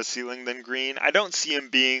of a ceiling than Green. I don't see him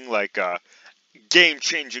being like a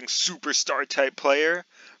game-changing superstar type player,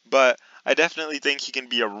 but I definitely think he can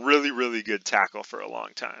be a really, really good tackle for a long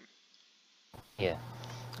time. yeah.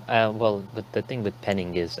 Well, but the thing with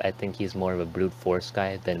Penning is, I think he's more of a brute force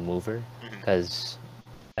guy than mover, Hmm. because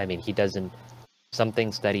I mean, he doesn't. Some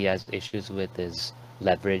things that he has issues with is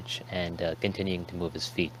leverage and continuing to move his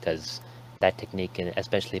feet, because that technique, and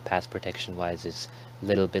especially pass protection wise, is a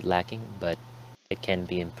little bit lacking, but it can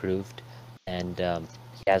be improved. And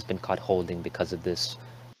he has been caught holding because of this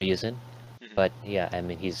reason. Hmm. But yeah, I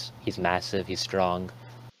mean, he's massive, he's strong,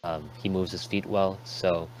 he moves his feet well,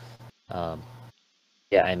 so um,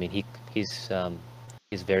 yeah, I mean, he's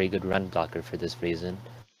very good run blocker for this reason.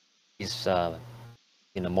 He's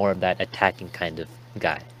more of that attacking kind of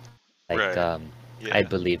guy. Like Right. I Yeah.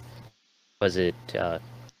 believe was it that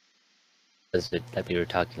we were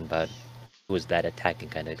talking about? Who was that attacking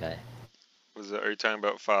kind of guy? Are you talking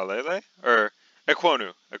about Faalele or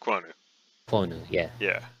Ekwonu? Ekwonu. Fonu, yeah,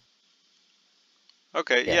 Yeah.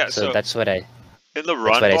 Okay. yeah. Yeah. So So in the that's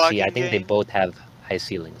run what I see. I blocking think they game. both have high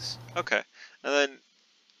ceilings. Okay. And then,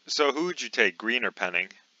 so who would you take, Green or Penning?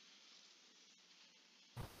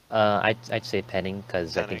 I'd say Penning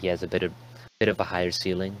because I think Penning. he has a bit of a higher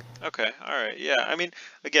ceiling. Okay, all right, yeah. I mean,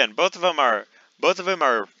 again, both of them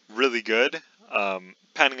are really good.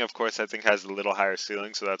 Penning, of course, I think has a little higher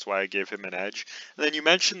ceiling, so that's why I gave him an edge. And then you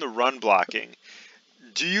mentioned the run blocking.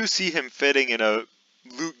 Do you see him fitting in a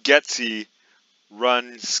Luke Getsy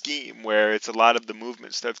run scheme where it's a lot of the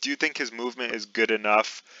movement stuff? Do you think his movement is good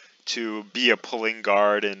enough to be a pulling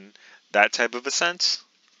guard in that type of a sense?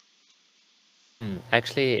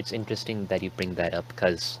 Actually, it's interesting that you bring that up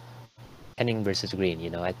because Henning versus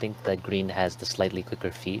Green, I think that Green has the slightly quicker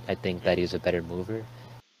feet. I think that he's a better mover,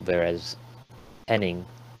 whereas Henning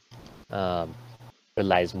um,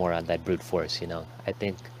 relies more on that brute force. I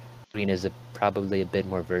think Green is probably a bit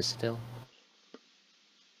more versatile.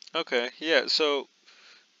 Okay, yeah. So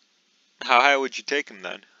how high would you take him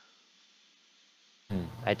then?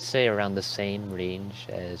 I'd say around the same range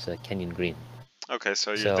as Kenyon Green. Okay,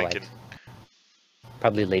 so you're So I'd thinking,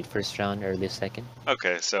 probably late first round, early second.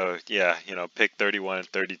 okay, so yeah, pick 31 and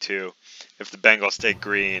 32. If the Bengals take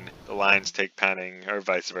Green, the Lions take Penning, or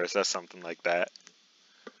vice versa, something like that.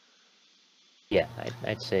 Yeah,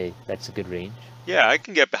 I'd say that's a good range. Yeah, I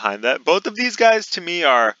can get behind that. Both of these guys to me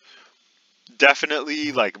are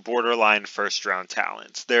definitely like borderline first round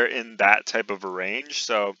talents. They're in that type of a range.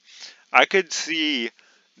 So I could see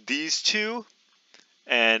these two,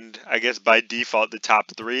 and I guess by default, the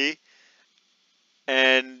top three.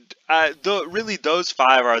 And really, those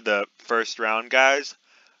five are the first round guys.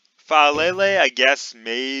 Yeah, Falele, I guess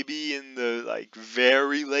maybe in the like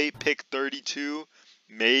very late pick 32,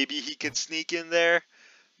 maybe he could sneak in there.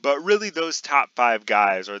 But really, those top five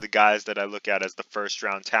guys are the guys that I look at as the first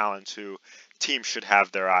round talents who teams should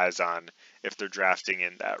have their eyes on if they're drafting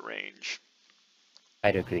in that range.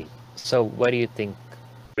 I'd agree. So what do you think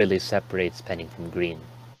really separates Penning from Green?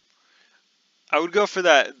 I would go for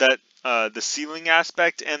that the ceiling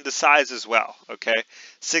aspect and the size as well. Okay,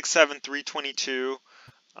 6'7", 322.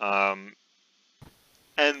 Um,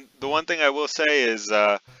 and the one thing I will say is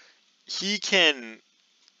he can.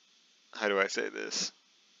 How do I say this?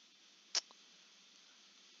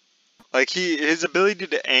 Like his ability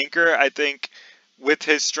to anchor, I think, with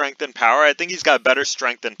his strength and power, I think he's got better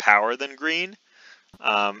strength and power than Green.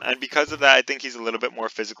 And because of that, I think he's a little bit more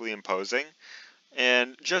physically imposing.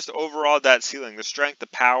 And just overall, that ceiling, the strength, the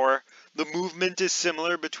power, the movement is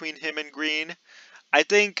similar between him and Green. I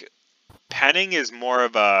think Penning is more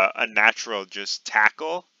of a natural just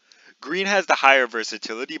tackle. Green has the higher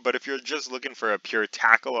versatility, but if you're just looking for a pure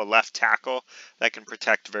tackle, a left tackle that can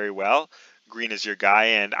protect very well, Green is your guy.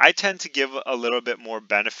 And I tend to give a little bit more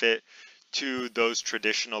benefit to those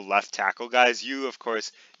traditional left tackle guys. You, of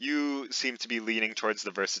course, you seem to be leaning towards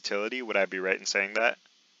the versatility. Would I be right in saying that?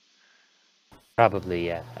 Probably,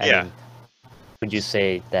 yeah. I Yeah. mean, would you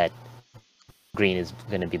say that Green is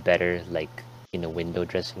going to be better, like, window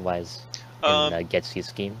dressing wise in Um, Getsy's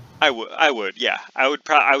scheme? I would, yeah. I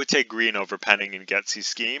would take Green over Penning and Getsy's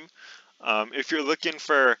scheme. If you're looking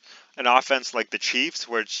for an offense like the Chiefs,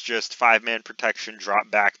 where it's just five-man protection, drop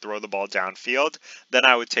back, throw the ball downfield, then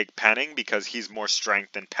I would take Penning because he's more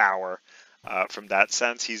strength and power. From that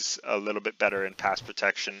sense, he's a little bit better in pass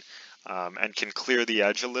protection and can clear the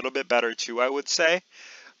edge a little bit better too, I would say.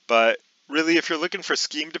 But really, if you're looking for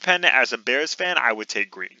scheme dependent as a Bears fan, I would take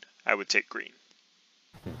Green. I would take Green.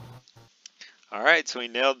 All right, so we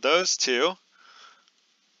nailed those two.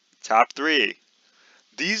 Top three.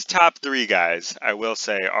 These top three guys, I will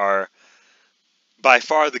say, are by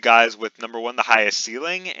far the guys with number one, the highest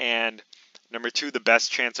ceiling, and number two, the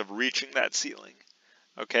best chance of reaching that ceiling.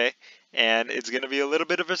 Okay? And it's going to be a little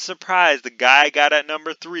bit of a surprise. The guy got at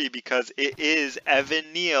number three because it is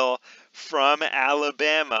Evan Neal from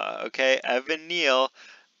Alabama. Okay? Evan Neal.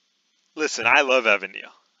 Listen, I love Evan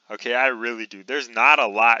Neal. Okay, I really do. There's not a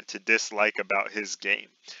lot to dislike about his game.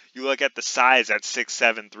 You look at the size at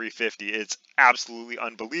 6'7", 350, it's absolutely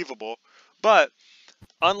unbelievable. But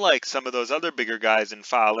unlike some of those other bigger guys in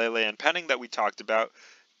Faalele and Penning that we talked about,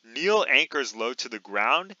 Neal anchors low to the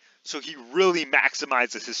ground, so he really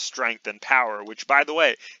maximizes his strength and power, which, by the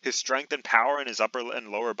way, his strength and power in his upper and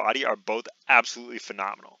lower body are both absolutely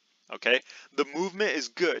phenomenal. Okay? The movement is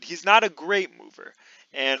good. He's not a great mover.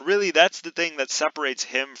 And really, that's the thing that separates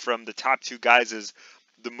him from the top two guys is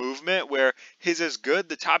the movement, where his is good,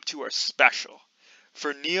 the top two are special.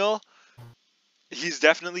 For Neal, he's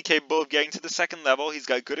definitely capable of getting to the second level. He's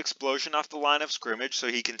got good explosion off the line of scrimmage, so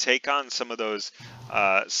he can take on some of those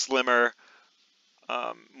slimmer,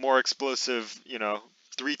 more explosive,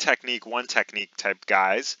 three technique, one technique type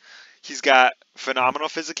guys. He's got phenomenal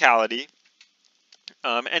physicality.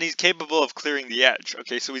 And he's capable of clearing the edge.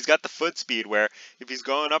 Okay, so he's got the foot speed where if he's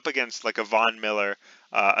going up against like a Von Miller,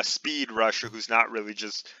 a speed rusher who's not really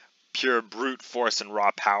just pure brute force and raw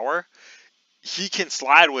power, he can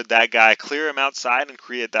slide with that guy, clear him outside, and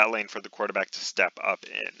create that lane for the quarterback to step up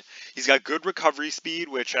in. He's got good recovery speed,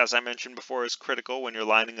 which, as I mentioned before, is critical when you're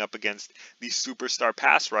lining up against these superstar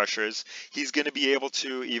pass rushers. He's going to be able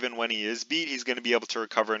to, even when he is beat, he's going to be able to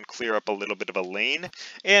recover and clear up a little bit of a lane.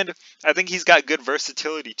 And I think he's got good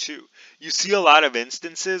versatility, too. You see a lot of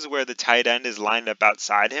instances where the tight end is lined up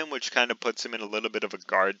outside him, which kind of puts him in a little bit of a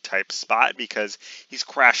guard type spot because he's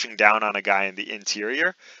crashing down on a guy in the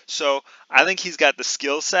interior. So I think he's got the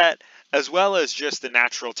skill set as well as just the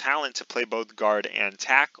natural talent to play both guard and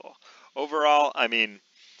tackle. Overall, I mean,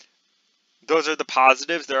 those are the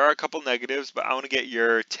positives. There are a couple negatives, but I want to get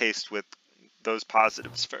your taste with those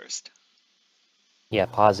positives first. Yeah,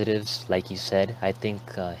 positives, like you said, I think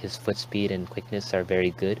his foot speed and quickness are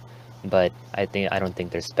very good, but I don't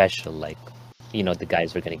think they're special like, the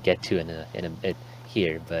guys we're gonna get to in a bit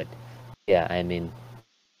here. But yeah, I mean,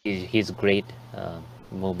 he's great,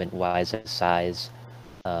 movement-wise, size,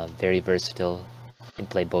 very versatile. Can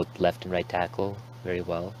play both left and right tackle very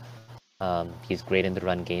well. He's great in the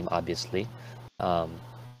run game, obviously. Um,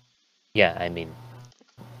 yeah, I mean,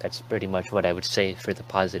 that's pretty much what I would say for the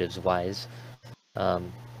positives wise.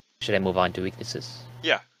 Um, should I move on to weaknesses?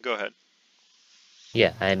 Yeah, go ahead.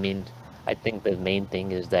 Yeah, I mean, I think the main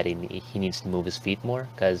thing is that he needs to move his feet more,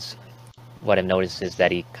 because what I've noticed is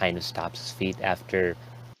that he kind of stops his feet after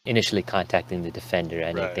initially contacting the defender,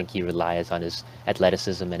 and I Right. think he relies on his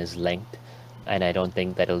athleticism and his length, and I don't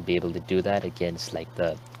think that he'll be able to do that against like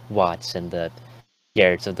the Watts and the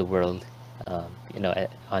Garretts of the world, on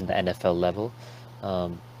the NFL level.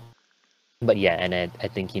 Um, but yeah, and I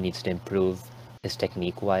think he needs to improve his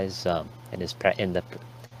technique wise, and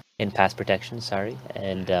in pass protection, sorry.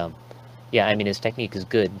 And yeah, I mean his technique is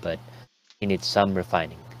good, but he needs some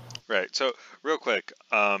refining. Right. So, real quick,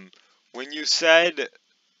 when you said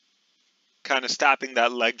kind of stopping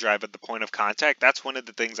that leg drive at the point of contact, that's one of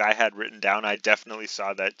the things I had written down. I definitely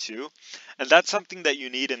saw that too. And that's something that you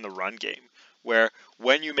need in the run game, where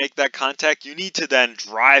when you make that contact, you need to then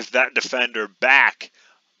drive that defender back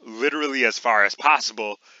literally as far as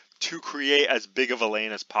possible to create as big of a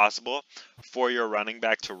lane as possible for your running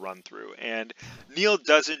back to run through. And Neil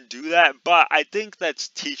doesn't do that, but I think that's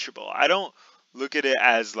teachable. I don't look at it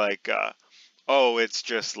as like, oh, it's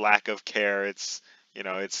just lack of care. It's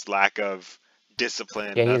lack of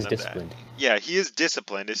discipline. Yeah, he None is of that. disciplined. Yeah, he is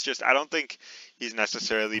disciplined. It's just I don't think he's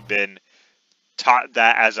necessarily been taught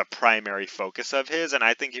that as a primary focus of his. And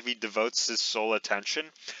I think if he devotes his sole attention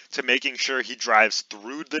to making sure he drives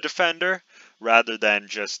through the defender rather than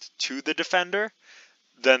just to the defender,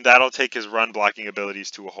 then that'll take his run blocking abilities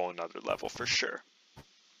to a whole nother level for sure.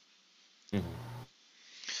 Mhm.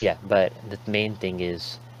 Yeah, but the main thing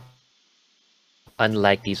is,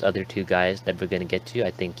 unlike these other two guys that we're gonna get to,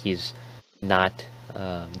 I think he's not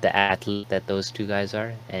the athlete that those two guys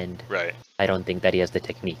are, and Right. I don't think that he has the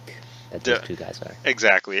technique that these De- two guys are.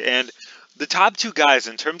 exactly. And the top two guys,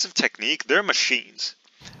 in terms of technique, they're machines.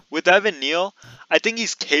 With Evan Neal, I think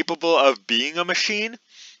he's capable of being a machine,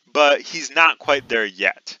 but he's not quite there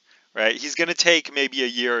yet, right? He's going to take maybe a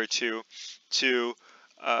year or two to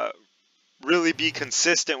uh, really be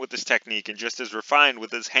consistent with his technique and just as refined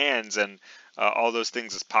with his hands and all those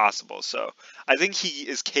things as possible. So I think he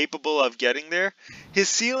is capable of getting there. His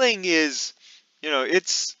ceiling is,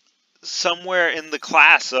 it's somewhere in the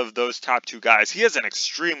class of those top two guys. He has an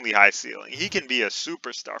extremely high ceiling. He can be a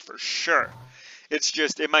superstar for sure. It's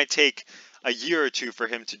just it might take a year or two for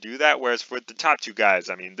him to do that. Whereas for the top two guys,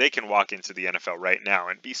 I mean, they can walk into the NFL right now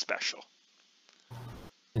and be special.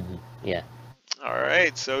 Yeah. All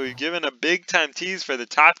right, so we've given a big time tease for the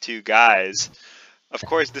top two guys. Of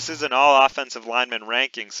course, this is an all offensive lineman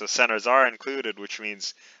ranking, so centers are included, which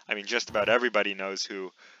means, I mean, just about everybody knows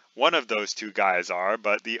who one of those two guys are,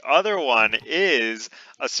 but the other one is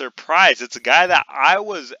a surprise. It's a guy that I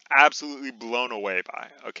was absolutely blown away by,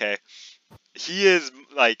 okay? He is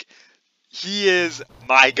like he is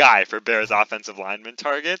my guy for Bears offensive lineman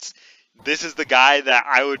targets. This is the guy that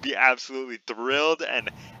I would be absolutely thrilled and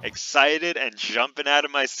excited and jumping out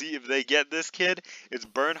of my seat if they get this kid. It's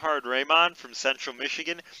Bernhard Raimann from Central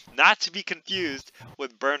Michigan, not to be confused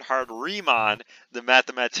with Bernhard Riemann, the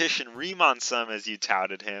mathematician Riemann sum as you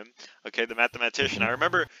touted him. Okay, the mathematician. Hmm. I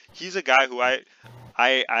remember he's a guy who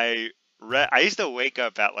I read. I used to wake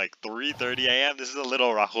up at like 3:30 a.m. This is a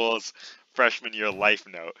little Rahul's freshman year life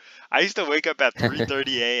note. I used to wake up at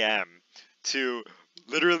 3:30 a.m. to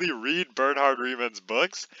literally read Bernhard Riemann's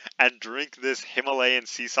books and drink this Himalayan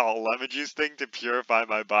sea salt lemon juice thing to purify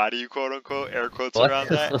my body, quote unquote, air quotes What? around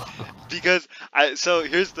that. Because so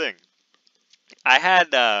here's the thing. I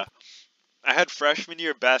had I had freshman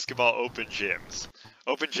year basketball open gyms,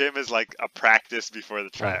 Open gym is like a practice before the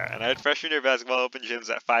Oh, tryout. And I had freshman year basketball open gyms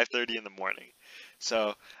at 5:30 in the morning.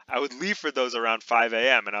 So I would leave for those around 5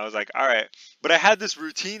 a.m. And I was like, all right. But I had this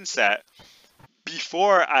routine set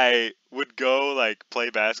before I would go like play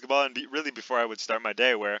basketball and really before I would start my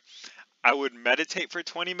day where I would meditate for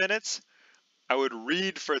 20 minutes, I would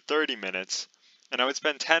read for 30 minutes, and I would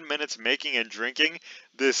spend 10 minutes making and drinking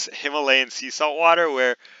this Himalayan sea salt water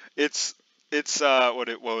where it's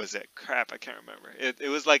what was it? Crap, I can't remember. It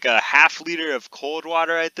was like a half liter of cold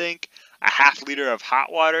water, I think, a half liter of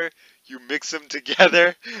hot water. You mix them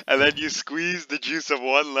together, and then you squeeze the juice of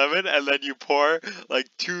one lemon, and then you pour like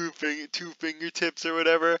two fingertips or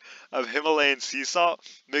whatever of Himalayan sea salt,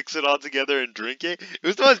 mix it all together and drink it. It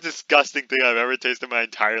was the most disgusting thing I've ever tasted in my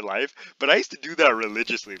entire life, but I used to do that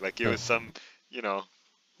religiously, like it huh. was some, you know,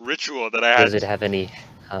 ritual that I Does had. it have any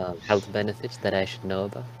health benefits that I should know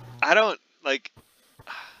about? I don't like.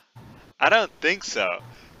 I don't think so,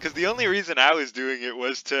 because the only reason I was doing it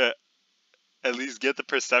was to at least get the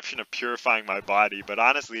perception of purifying my body. But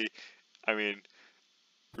honestly, I mean,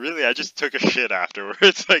 really, I just took a shit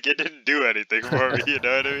afterwards. Like it didn't do anything for me. You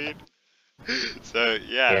know what I mean? So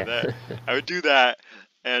yeah, Yeah. that I would do that,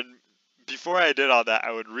 and before I did all that,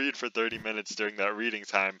 I would read for 30 minutes during that reading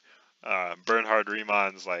time. Bernhard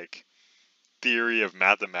Riemann's like theory of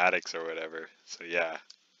mathematics or whatever. So yeah,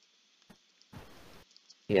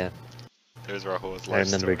 Yeah. there's Rahul's I life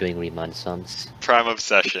remember story. doing Riemann sums. Prime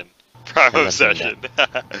obsession. Prime I love doing that. obsession.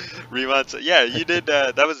 Riemann's. Yeah, you did.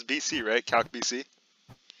 That was BC, right? Calc BC.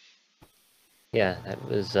 Yeah, that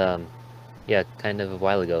was yeah, kind of a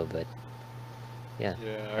while ago, but yeah,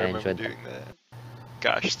 Yeah, I I remember enjoyed that. doing that.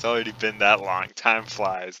 Gosh, it's already been that long. Time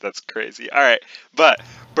flies. That's crazy. All right, but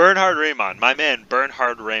Bernhard Riemann, my man,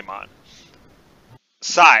 Bernhard Riemann.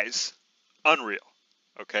 Size, unreal.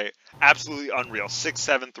 Okay, absolutely unreal.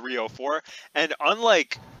 6'7", 304. And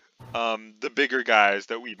unlike the bigger guys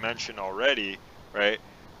that we mentioned already, right?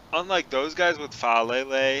 Unlike those guys with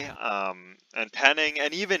Falele, and Penning,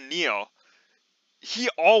 and even Neil, he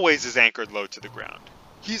always is anchored low to the ground.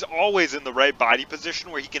 He's always in the right body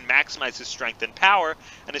position where he can maximize his strength and power,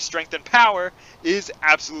 and his strength and power is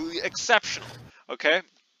absolutely exceptional. Okay?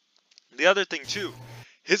 The other thing, too,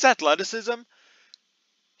 his athleticism,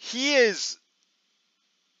 he is,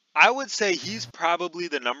 I would say he's probably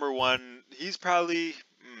the number one, he's probably,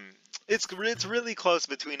 it's really close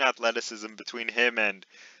between athleticism between him and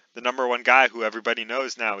the number one guy who everybody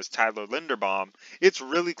knows now is Tyler Linderbaum. It's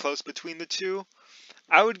really close between the two.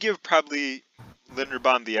 I would give probably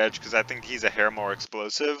Linderbaum the edge because I think he's a hair more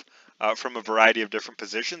explosive from a variety of different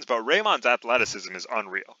positions. But Raymond's athleticism is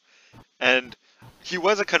unreal, and he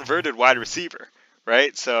was a converted wide receiver,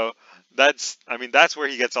 right? So I mean, that's where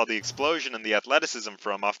he gets all the explosion and the athleticism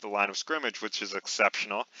from off the line of scrimmage, which is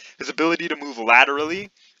exceptional. His ability to move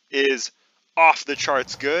laterally is off the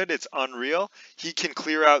charts good. It's unreal. He can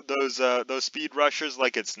clear out those speed rushers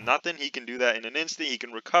like it's nothing. He can do that in an instant. He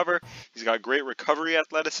can recover. He's got great recovery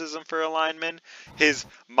athleticism for a lineman. His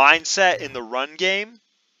mindset in the run game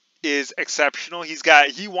is exceptional.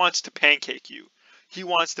 He wants to pancake you. He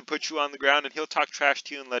wants to put you on the ground and he'll talk trash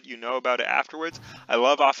to you and let you know about it afterwards. I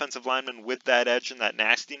love offensive linemen with that edge and that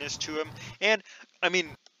nastiness to him. And I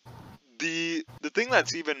mean, the thing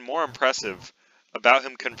that's even more impressive about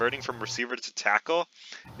him converting from receiver to tackle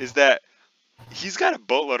is that he's got a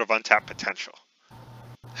boatload of untapped potential.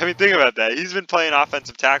 I mean, think about that. He's been playing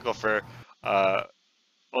offensive tackle for uh,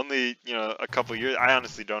 only a couple years. I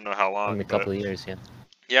honestly don't know how In long, a but couple of years, yeah.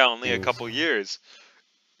 yeah, only a Years. couple years.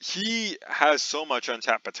 He has so much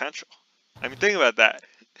untapped potential. I mean, think about that.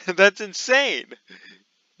 That's insane.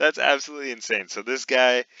 That's absolutely insane. So this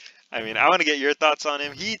guy, I mean, I want to get your thoughts on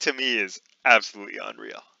him. He to me is absolutely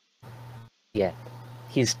unreal. Yeah.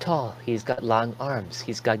 He's tall, he's got long arms,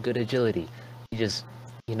 he's got good agility. He just,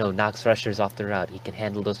 knocks rushers off the route. He can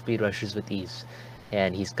handle those speed rushers with ease.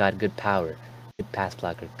 And he's got good power, good pass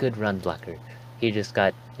blocker, good run blocker. He just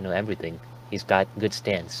got, everything. He's got good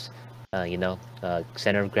stance,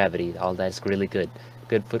 center of gravity, all that's really good.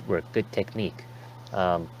 Good footwork, good technique.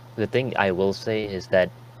 The thing I will say is that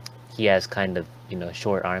he has kind of,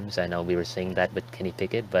 short arms. I know we were saying that with Kenny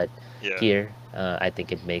Pickett, but Yeah, here, I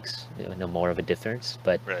think it makes more of a difference.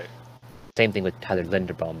 But right. same thing with Tyler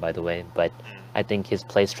Linderbaum, by the way. But Mm, I think his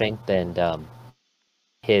play strength and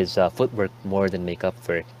his footwork more than make up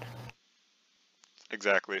for it.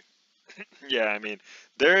 exactly. Yeah, I mean,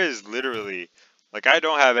 there is literally, like, I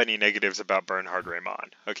don't have any negatives about Bernhard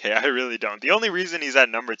Raymond. Okay, I really don't. The only reason he's at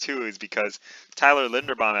number two is because Tyler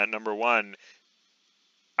Linderbaum at number one,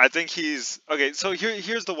 I think he's okay. So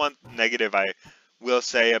here's the one negative I will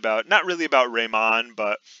say about, not really about Raymond,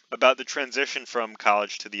 but about the transition from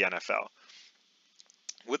college to the NFL.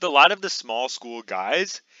 With a lot of the small school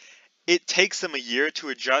guys, it takes them a year to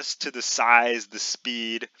adjust to the size, the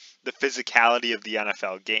speed, the physicality of the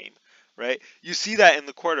NFL game, right? You see that in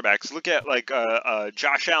the quarterbacks. Look at like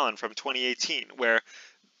Josh Allen from 2018, where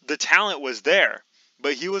the talent was there,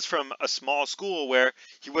 but he was from a small school where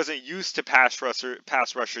he wasn't used to pass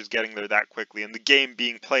rushers getting there that quickly, and the game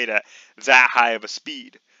being played at that high of a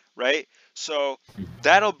speed, right? So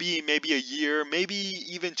that'll be maybe a year, maybe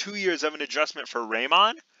even 2 years of an adjustment for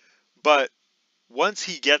Raymond, but once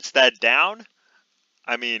he gets that down,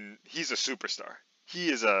 I mean, he's a superstar.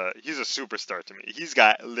 He's a superstar to me. He's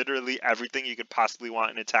got literally everything you could possibly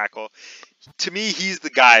want in a tackle. To me, he's the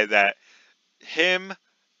guy that him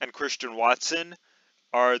and Christian Watson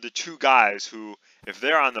are the two guys who, if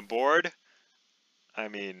they're on the board, I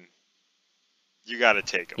mean, you got to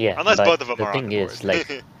take them. Yeah, Unless but both of them the are on thing the board. is,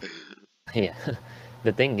 like, yeah,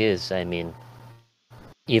 the thing is, I mean,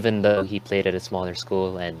 even though he played at a smaller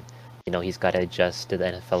school and he's got to adjust to the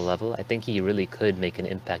NFL level, I think he really could make an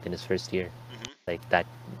impact in his first year, Mhm. like that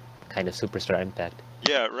kind of superstar impact.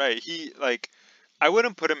 Yeah, right. I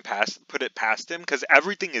wouldn't put it past him because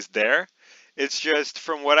everything is there. It's just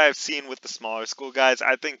from what I've seen with the smaller school guys,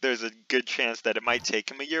 I think there's a good chance that it might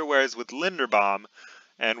take him a year. Whereas with Linderbaum,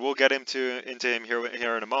 and we'll get into him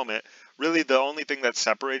here in a moment. Really, the only thing that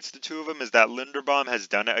separates the two of them is that Linderbaum has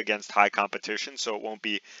done it against high competition, so it won't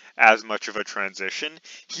be as much of a transition.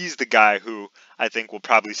 He's the guy who I think will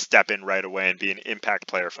probably step in right away and be an impact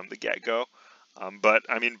player from the get-go. But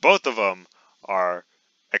I mean, both of them are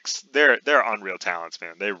they're unreal talents,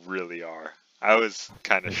 man. They really are. I was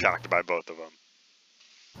kind of Mhm. shocked by both of them.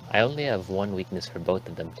 I only have one weakness for both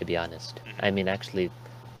of them, to be honest. Hmm. I mean, actually,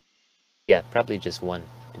 yeah, probably just one,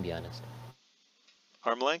 to be honest.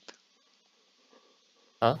 Arm length?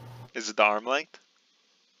 Huh? Is it the arm length?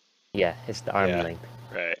 Yeah, it's the arm Yeah, length.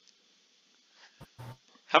 right.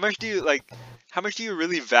 How much do you like? How much do you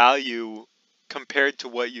really value compared to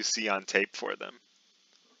what you see on tape for them?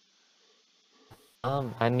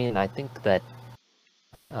 I mean, I think that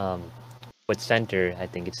um, with center, I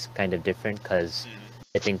think it's kind of different because Mm,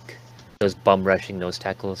 I think those bum rushing nose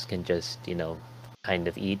tackles can just, kind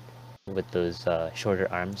of eat with those shorter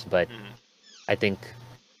arms. But mm. I think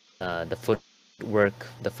the footwork,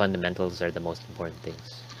 the fundamentals are the most important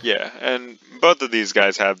things. Yeah, and both of these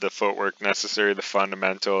guys have the footwork necessary, the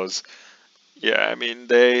fundamentals. Yeah, I mean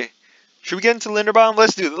they. Should we get into Linderbaum?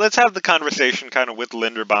 Let's have the conversation kind of with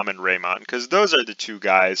Linderbaum and Raymond because those are the two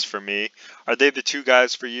guys for me. Are they the two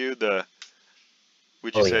guys for you?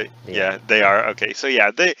 Would you Oh yeah, say? they are. Yeah, they are. Okay, so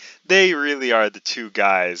yeah, they really are the two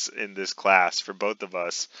guys in this class for both of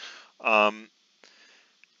us. Um,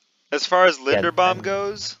 as far as Yeah, Linderbaum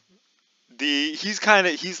goes, he's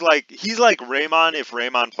like Raymond if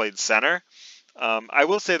Raymond played center. I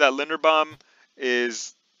will say that Linderbaum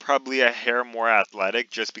is probably a hair more athletic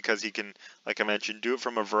just because he can, like I mentioned, do it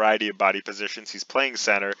from a variety of body positions. He's playing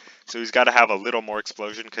center, so he's got to have a little more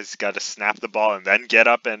explosion because he's got to snap the ball and then get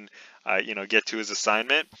up and get to his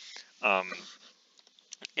assignment. Um,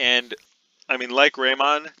 and I mean, like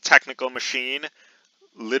Raymond, technical machine.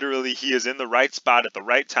 Literally, he is in the right spot at the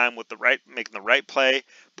right time with making the right play,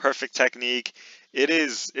 perfect technique.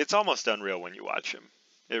 It's almost unreal when you watch him.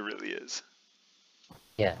 It really is.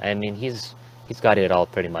 Yeah, I mean he's got it all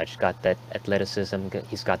pretty much. Got that athleticism.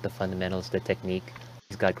 He's got the fundamentals, the technique.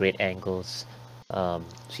 He's got great angles.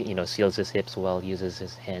 Seals his hips well, uses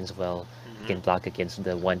his hands well. He Hmm. can block against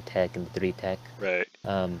the one tech and the three tech. Right.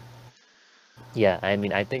 Um, yeah, I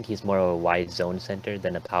mean I think he's more of a wide zone center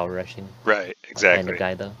than a power rushing Right. kind of Exactly.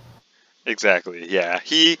 guy though. Exactly. Yeah.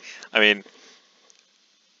 I mean,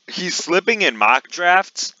 he's slipping in mock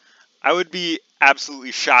drafts. I would be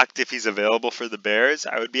absolutely shocked if he's available for the Bears.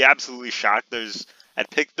 I would be absolutely shocked. At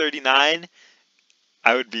pick 39,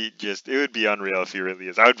 it would be unreal if he really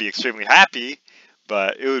is. I would be extremely happy,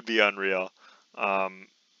 but it would be unreal. Um,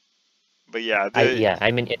 but yeah,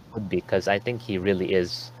 I mean it would be because I think he really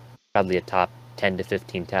is probably a top 10 to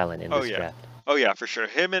 15 talent in oh this yeah, draft. oh yeah, for sure.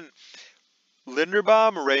 Him and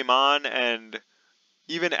Linderbaum, Raymond, and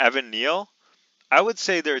even Evan Neal, I would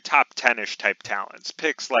say they're top 10ish type talents.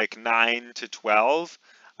 Picks like 9 to 12,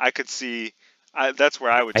 I could see. That's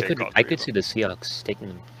where I would I take could all I three of could them. see the Seahawks taking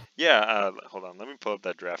him. Yeah, hold on. Let me pull up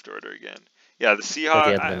that draft order again. Yeah, the So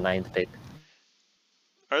they Seahawks. have the ninth pick.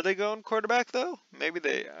 Are they going quarterback though? Maybe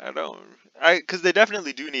they. I don't. Because they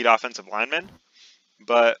definitely do need offensive linemen,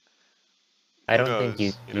 but I who don't think you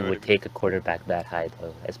knows? You know you what I would mean? take a quarterback that high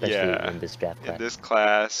though, especially Yeah, in this draft in class. this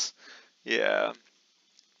class, yeah.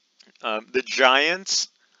 The Giants.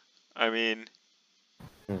 I mean,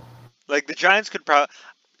 Mm. Like the Giants could probably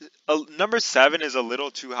number 7 is a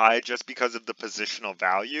little too high just because of the positional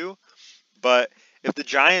value. But if the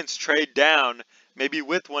Giants trade down, maybe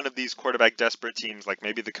with one of these quarterback desperate teams, like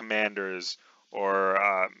maybe the Commanders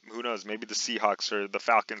or who knows, maybe the Seahawks or the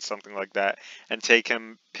Falcons, something like that, and take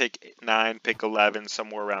him pick 9, pick 11,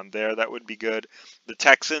 somewhere around there, that would be good. The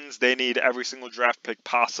Texans, they need every single draft pick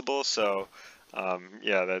possible, so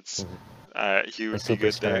yeah, that's Mhm. he The would be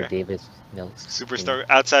good superstar there. Davis Mills. Superstar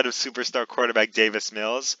outside of superstar quarterback Davis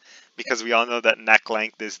Mills, because we all know that neck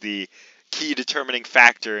length is the key determining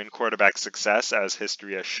factor in quarterback success, as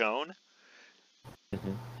history has shown. Hmm.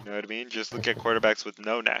 You know what I mean? Just look at quarterbacks with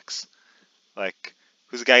no necks. Like,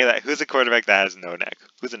 who's a quarterback that has no neck?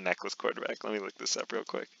 Who's a neckless quarterback? Let me look this up real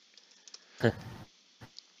quick. I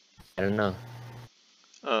don't know.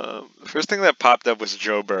 The first thing that popped up was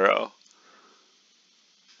Joe Burrow.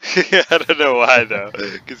 I don't know why though,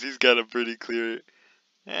 because he's got a pretty clear.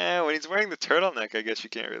 When he's wearing the turtleneck, I guess you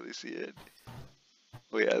can't really see it.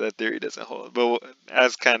 Well, yeah, that theory doesn't hold. But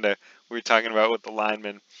as kind of we were talking about with the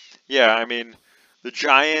linemen, yeah, I mean, the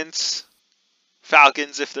Giants,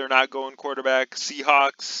 Falcons, if they're not going quarterback,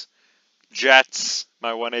 Seahawks, Jets,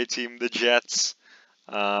 my 1A team, the Jets,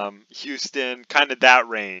 Houston, kind of that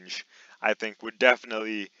range, I think would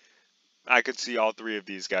definitely, I could see all three of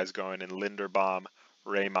these guys going in Linderbaum,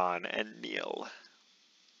 Raymond, and Neal.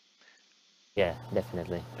 Yeah,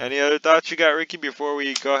 definitely. Any other thoughts you got, Ricky, before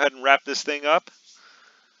we go ahead and wrap this thing up?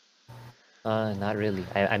 Not really.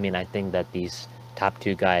 I mean, I think that these top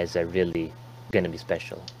two guys are really gonna be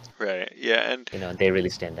special. Right, yeah, and They really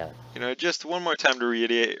stand out. just one more time to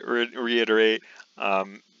reiterate,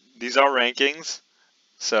 um, these are rankings,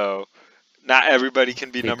 so not everybody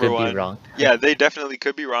can be We number could be one. wrong. Yeah, they definitely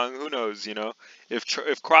could be wrong. Who knows?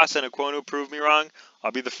 If Cross and Aquino prove me wrong,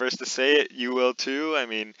 I'll be the first to say it. You will too. I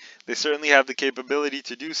mean, they certainly have the capability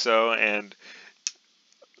to do so, and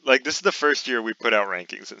like this is the first year we put out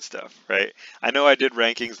rankings and stuff, right? I know I did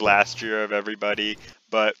rankings last year of everybody,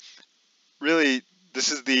 but really this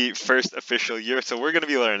is the first official year, so we're going to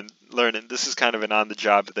be learning. This is kind of an on the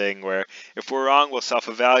job thing where if we're wrong, we'll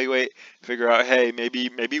self-evaluate, figure out, hey,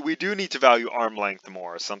 maybe we do need to value arm length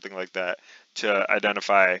more or something like that to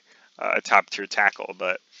identify a top tier tackle,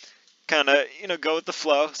 but kind of go with the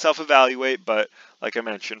flow, self-evaluate. But like I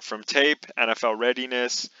mentioned, from tape, NFL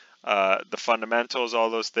readiness, the fundamentals, all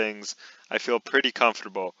those things, I feel pretty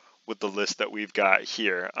comfortable with the list that we've got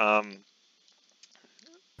here.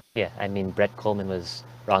 Yeah, I mean, Brett Coleman was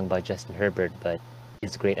wrong about Justin Herbert, but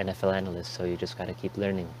he's a great NFL analyst, so you just gotta keep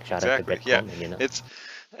learning. Shout out to Exactly. Brett Yeah. Coleman. It's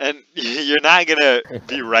and you're not gonna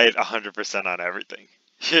be right 100% on everything.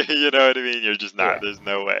 You know what I mean? You're just not. Yeah, There's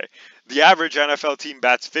no way. The average NFL team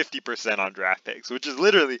bats 50% on draft picks, which is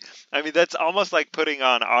literally, I mean, that's almost like putting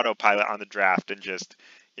on autopilot on the draft and just,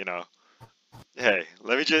 you know, hey,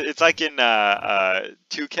 let me just. It's like in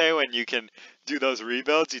 2K when you can do those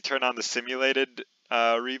rebuilds. You turn on the simulated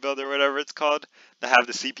rebuild or whatever it's called to have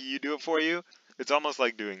the CPU do it for you. It's almost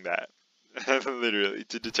like doing that, literally,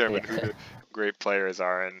 to determine who yeah. the great players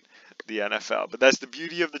are in the NFL. But that's the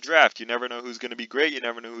beauty of the draft. You never know who's going to be great. You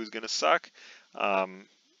never know who's going to suck. Um,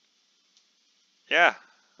 yeah,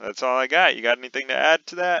 that's all I got. You got anything to add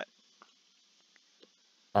to that?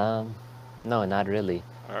 Um, no, not really.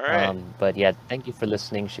 All right. But yeah, thank you for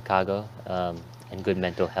listening, Chicago, and good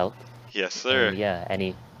mental health. Yes, And sir.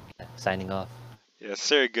 yeah, signing off. Yes,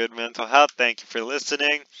 sir. Good mental health. Thank you for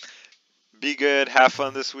listening. Be good, have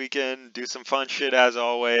fun this weekend, do some fun shit as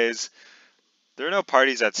always. There are no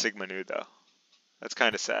parties at Sigma Nu though. That's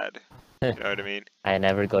kind of sad. You know what I mean? I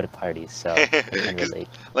never go to parties, so I can Because relate.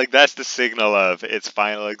 like that's the signal of it's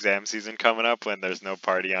final exam season coming up when there's no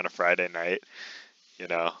party on a Friday night. You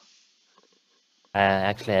know?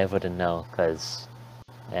 Actually, I wouldn't know, cause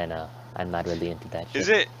I'm not really into that Is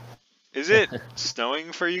shit. it is it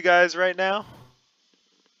snowing for you guys right now?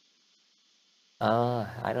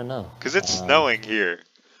 I don't know. Because it's snowing here.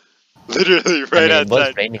 Literally I right mean, it was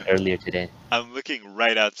outside. raining earlier today. I'm looking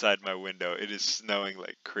right outside my window. It is snowing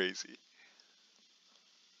like crazy.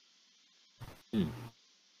 Hmm.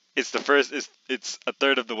 It's the first. It's a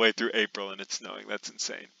third of the way through April and it's snowing. That's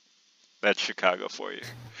insane. That's Chicago for you.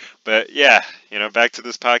 But yeah, back to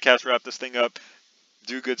this podcast. Wrap this thing up.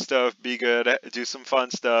 Do good stuff. Be good. Do some fun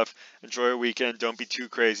stuff. Enjoy your weekend. Don't be too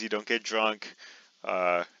crazy. Don't get drunk.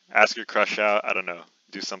 Ask your crush out. I don't know.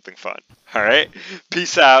 Do something fun. All right.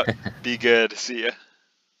 Peace out. Be good. See ya.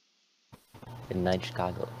 Good night,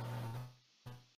 Chicago.